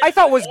 That's Who what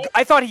I'm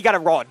I thought he got a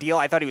raw deal.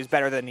 I thought he was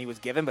better than he was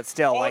given, but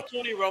still, All like,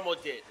 Tony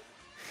Romo did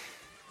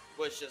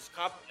was just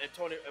and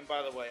Tony. And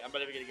by the way, I'm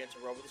not even going to get into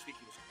Romo this week.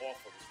 He was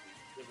awful this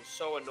week. It was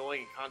so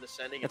annoying and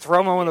condescending. it's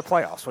Romo in the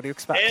playoffs. What do you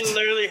expect? And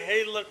literally,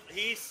 hey, look,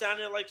 he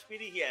sounded like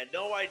Speedy. He had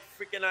no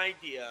freaking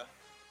idea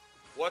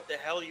what the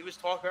hell he was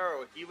talking about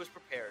or he was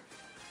prepared.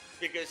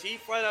 Because he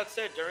flat out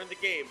said during the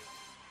game,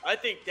 I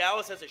think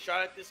Dallas has a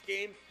shot at this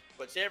game,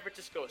 but San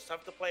Francisco is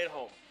tough to play at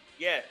home.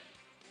 Yeah,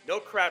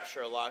 no crap,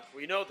 Sherlock.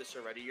 We know this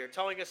already. You're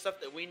telling us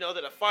stuff that we know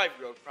that a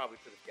 5-year-old probably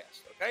could have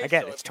guessed, okay?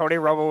 Again, So it's Tony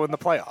Romo in the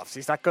playoffs.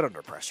 He's not good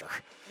under pressure.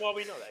 well,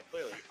 we know that,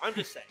 clearly. I'm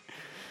just saying.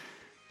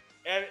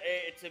 And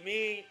to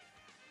me,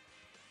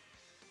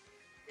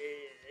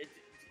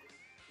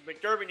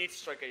 McDermott needs to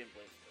start getting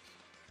blamed for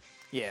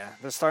this. Yeah,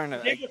 they're starting to.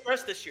 They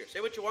regressed this year.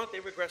 Say what you want, they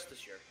regressed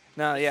this year.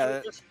 No,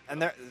 yeah, Just-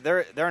 and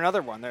they're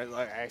another one. They're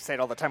like I say it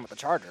all the time with the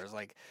Chargers.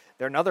 Like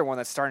they're another one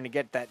that's starting to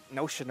get that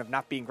notion of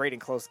not being great in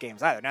close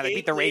games either. Now they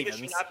beat the Gabe Davis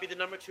Ravens. should not be the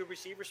number 2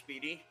 receiver,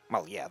 Speedy.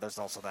 Well, yeah, there's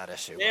also that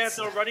issue. They have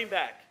no running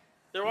back.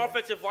 Their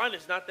offensive line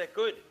is not that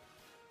good.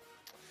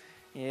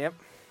 Yep,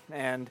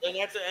 and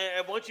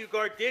And once you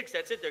guard Diggs,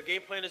 that's it. Their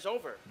game plan is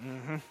over.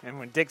 and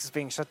when Diggs is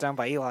being shut down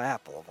by Eli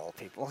Apple of all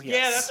people, yes.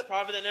 Yeah, that's the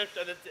problem.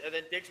 And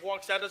then Diggs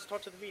walks out and doesn't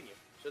talk to the media.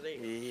 So they.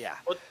 Yeah.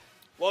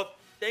 Well,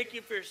 thank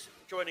you for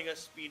joining us,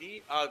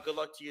 Speedy. Good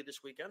luck to you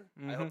this weekend.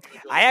 I hope you enjoy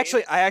the I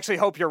game. actually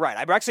hope you're right.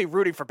 I'm actually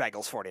rooting for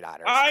Bengals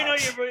 49ers. I know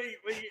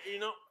but- you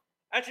know.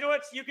 Actually, you know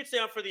what? You can stay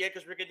on for the end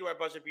because we're gonna do our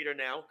buzzer beater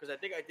now. Because I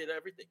think I did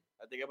everything.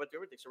 I think I went through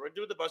everything. So we're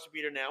doing the buzzer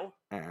beater now.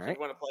 All So right. you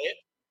want to play it?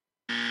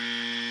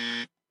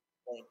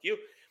 Thank you.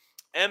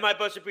 And my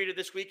buzzer beater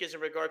this week is in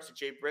regards to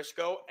Jay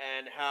Briscoe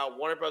and how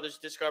Warner Brothers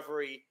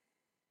Discovery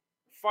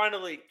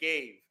finally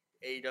gave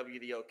AEW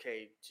the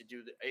okay to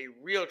do a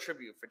real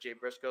tribute for Jay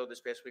Briscoe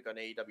this past week on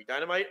AEW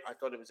Dynamite. I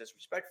thought it was as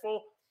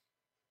respectful,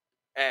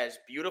 as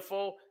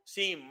beautiful.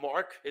 Seeing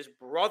Mark, his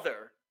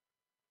brother,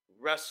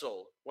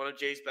 wrestle one of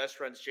Jay's best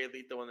friends, Jay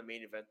Lethal, in the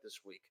main event this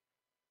week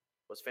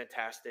was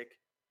fantastic.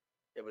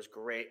 It was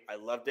great. I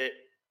loved it.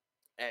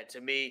 And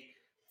to me,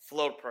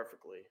 flowed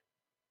perfectly.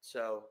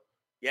 So,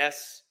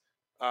 yes,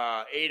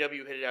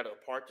 AEW hit it out of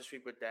the park this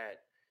week with that.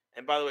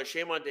 And by the way,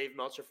 shame on Dave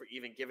Meltzer for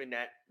even giving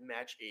that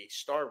match a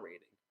star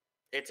rating.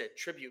 It's a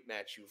tribute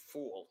match, you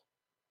fool.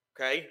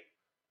 Okay?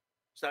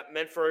 It's not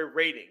meant for a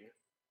rating.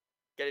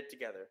 Get it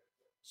together.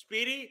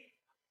 Speedy,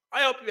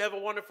 I hope you have a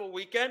wonderful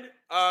weekend.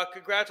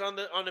 Congrats on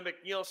the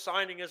McNeil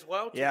signing as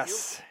well. To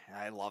Yes,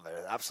 I love it.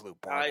 Absolute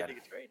you. bargain. I think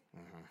it's great.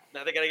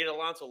 Now they got to get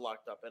Alonso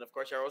locked up. And, of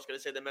course, I was going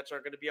to say the Mets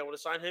aren't going to be able to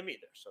sign him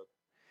either. So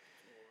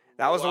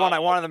That was the one I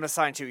wanted them to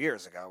sign 2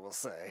 years ago. We'll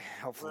see.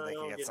 Hopefully they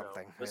well, can get you know,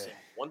 something. listen,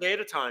 one day at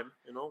a time.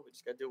 You know, we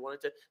just got to do one at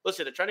a time.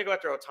 Listen, they're trying to go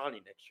after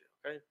Otani next year.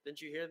 Okay?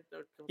 Didn't you hear?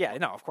 Yeah,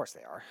 no, of course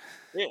they are.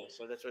 Yeah,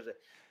 so that's what it is.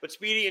 But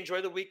Speedy,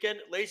 enjoy the weekend.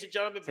 Ladies and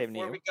gentlemen, Same to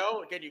before you. we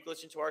go, again, you can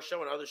listen to our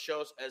show and other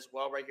shows as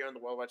well right here on the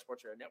Worldwide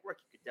Sports Radio Network.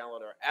 You can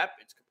download our app.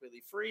 It's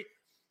completely free.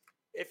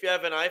 If you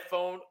have an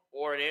iPhone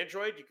or an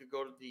Android, you can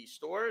go to the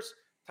stores,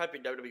 type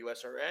in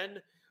WWSRN.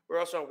 We're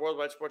also on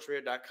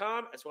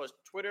worldwidesportsradio.com, as well as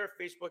Twitter,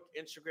 Facebook,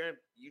 Instagram,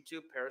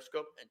 YouTube,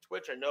 Periscope, and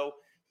Twitch. I know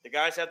the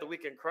guys have the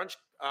Weekend Crunch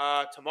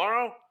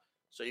tomorrow,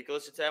 so you can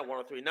listen to that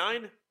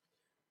 103.9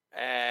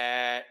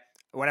 at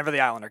Whenever the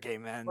Islander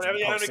game ends. Whenever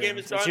and the Islander post game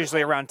ends. is It's done.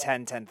 usually around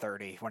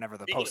 10:30, whenever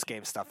the Speaking of-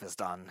 post-game stuff is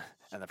done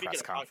and the Speaking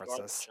press of hot garbage,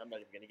 conferences. I'm not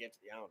even going to get into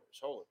the Islanders.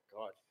 Holy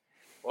God.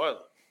 Boy,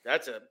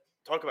 that's a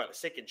talk about a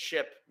sinking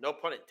ship. No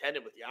pun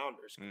intended with the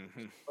Islanders.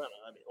 Mhm.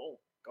 I mean, oh,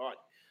 God.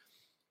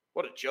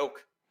 What a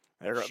joke.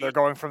 They're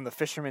going from the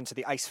fishermen to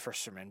the ice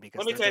fishermen because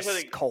Let me they're tell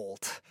you just something.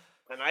 cold.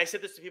 And I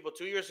said this to people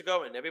 2 years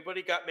ago, and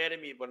everybody got mad at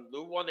me when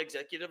Lou won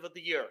Executive of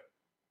the Year.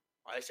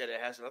 I said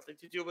it has nothing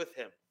to do with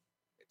him.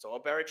 It's all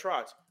Barry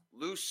Trotz.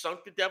 Lou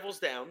sunk the Devils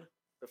down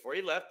before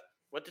he left,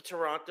 went to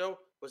Toronto,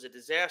 was a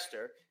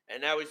disaster,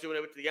 and now he's doing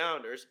it with the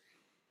Islanders.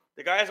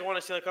 The guy hasn't won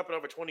a Stanley Cup in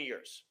over 20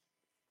 years.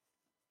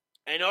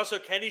 And also,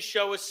 Kenny's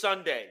show is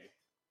Sunday.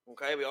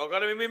 Okay, we all got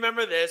to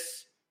remember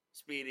this,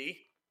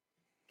 Speedy.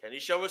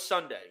 Kenny's show is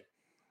Sunday,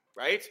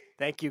 right?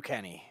 Thank you,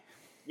 Kenny.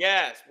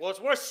 Yes. Well, it's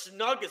more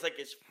snug as like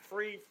his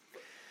free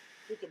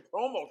freaking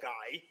promo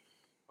guy.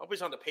 Hope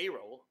he's on the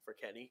payroll for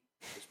Kenny.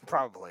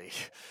 Probably.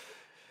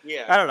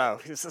 Yeah. I don't know.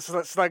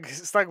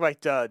 Snug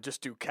might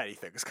just do Kenny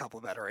things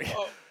complimentary.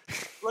 Oh,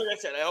 Like I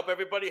said, I hope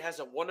everybody has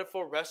a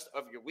wonderful rest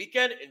of your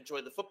weekend.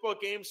 Enjoy the football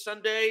game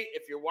Sunday.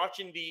 If you're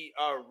watching the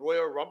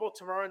Royal Rumble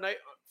tomorrow night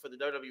for the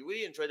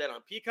WWE, enjoy that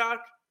on Peacock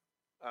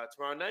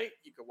tomorrow night.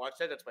 You can watch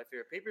that. That's my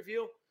favorite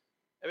pay-per-view.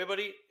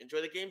 Everybody,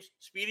 enjoy the games.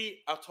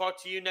 Speedy, I'll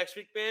talk to you next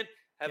week, man.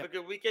 Have a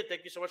good weekend.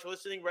 Thank you so much for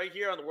listening right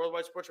here on the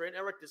Worldwide Sports Radio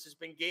Network. This has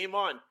been Game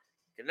On.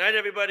 Good night,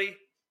 everybody.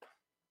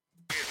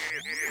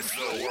 It's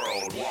the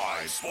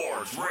Worldwide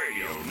Sports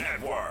Radio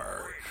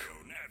Network.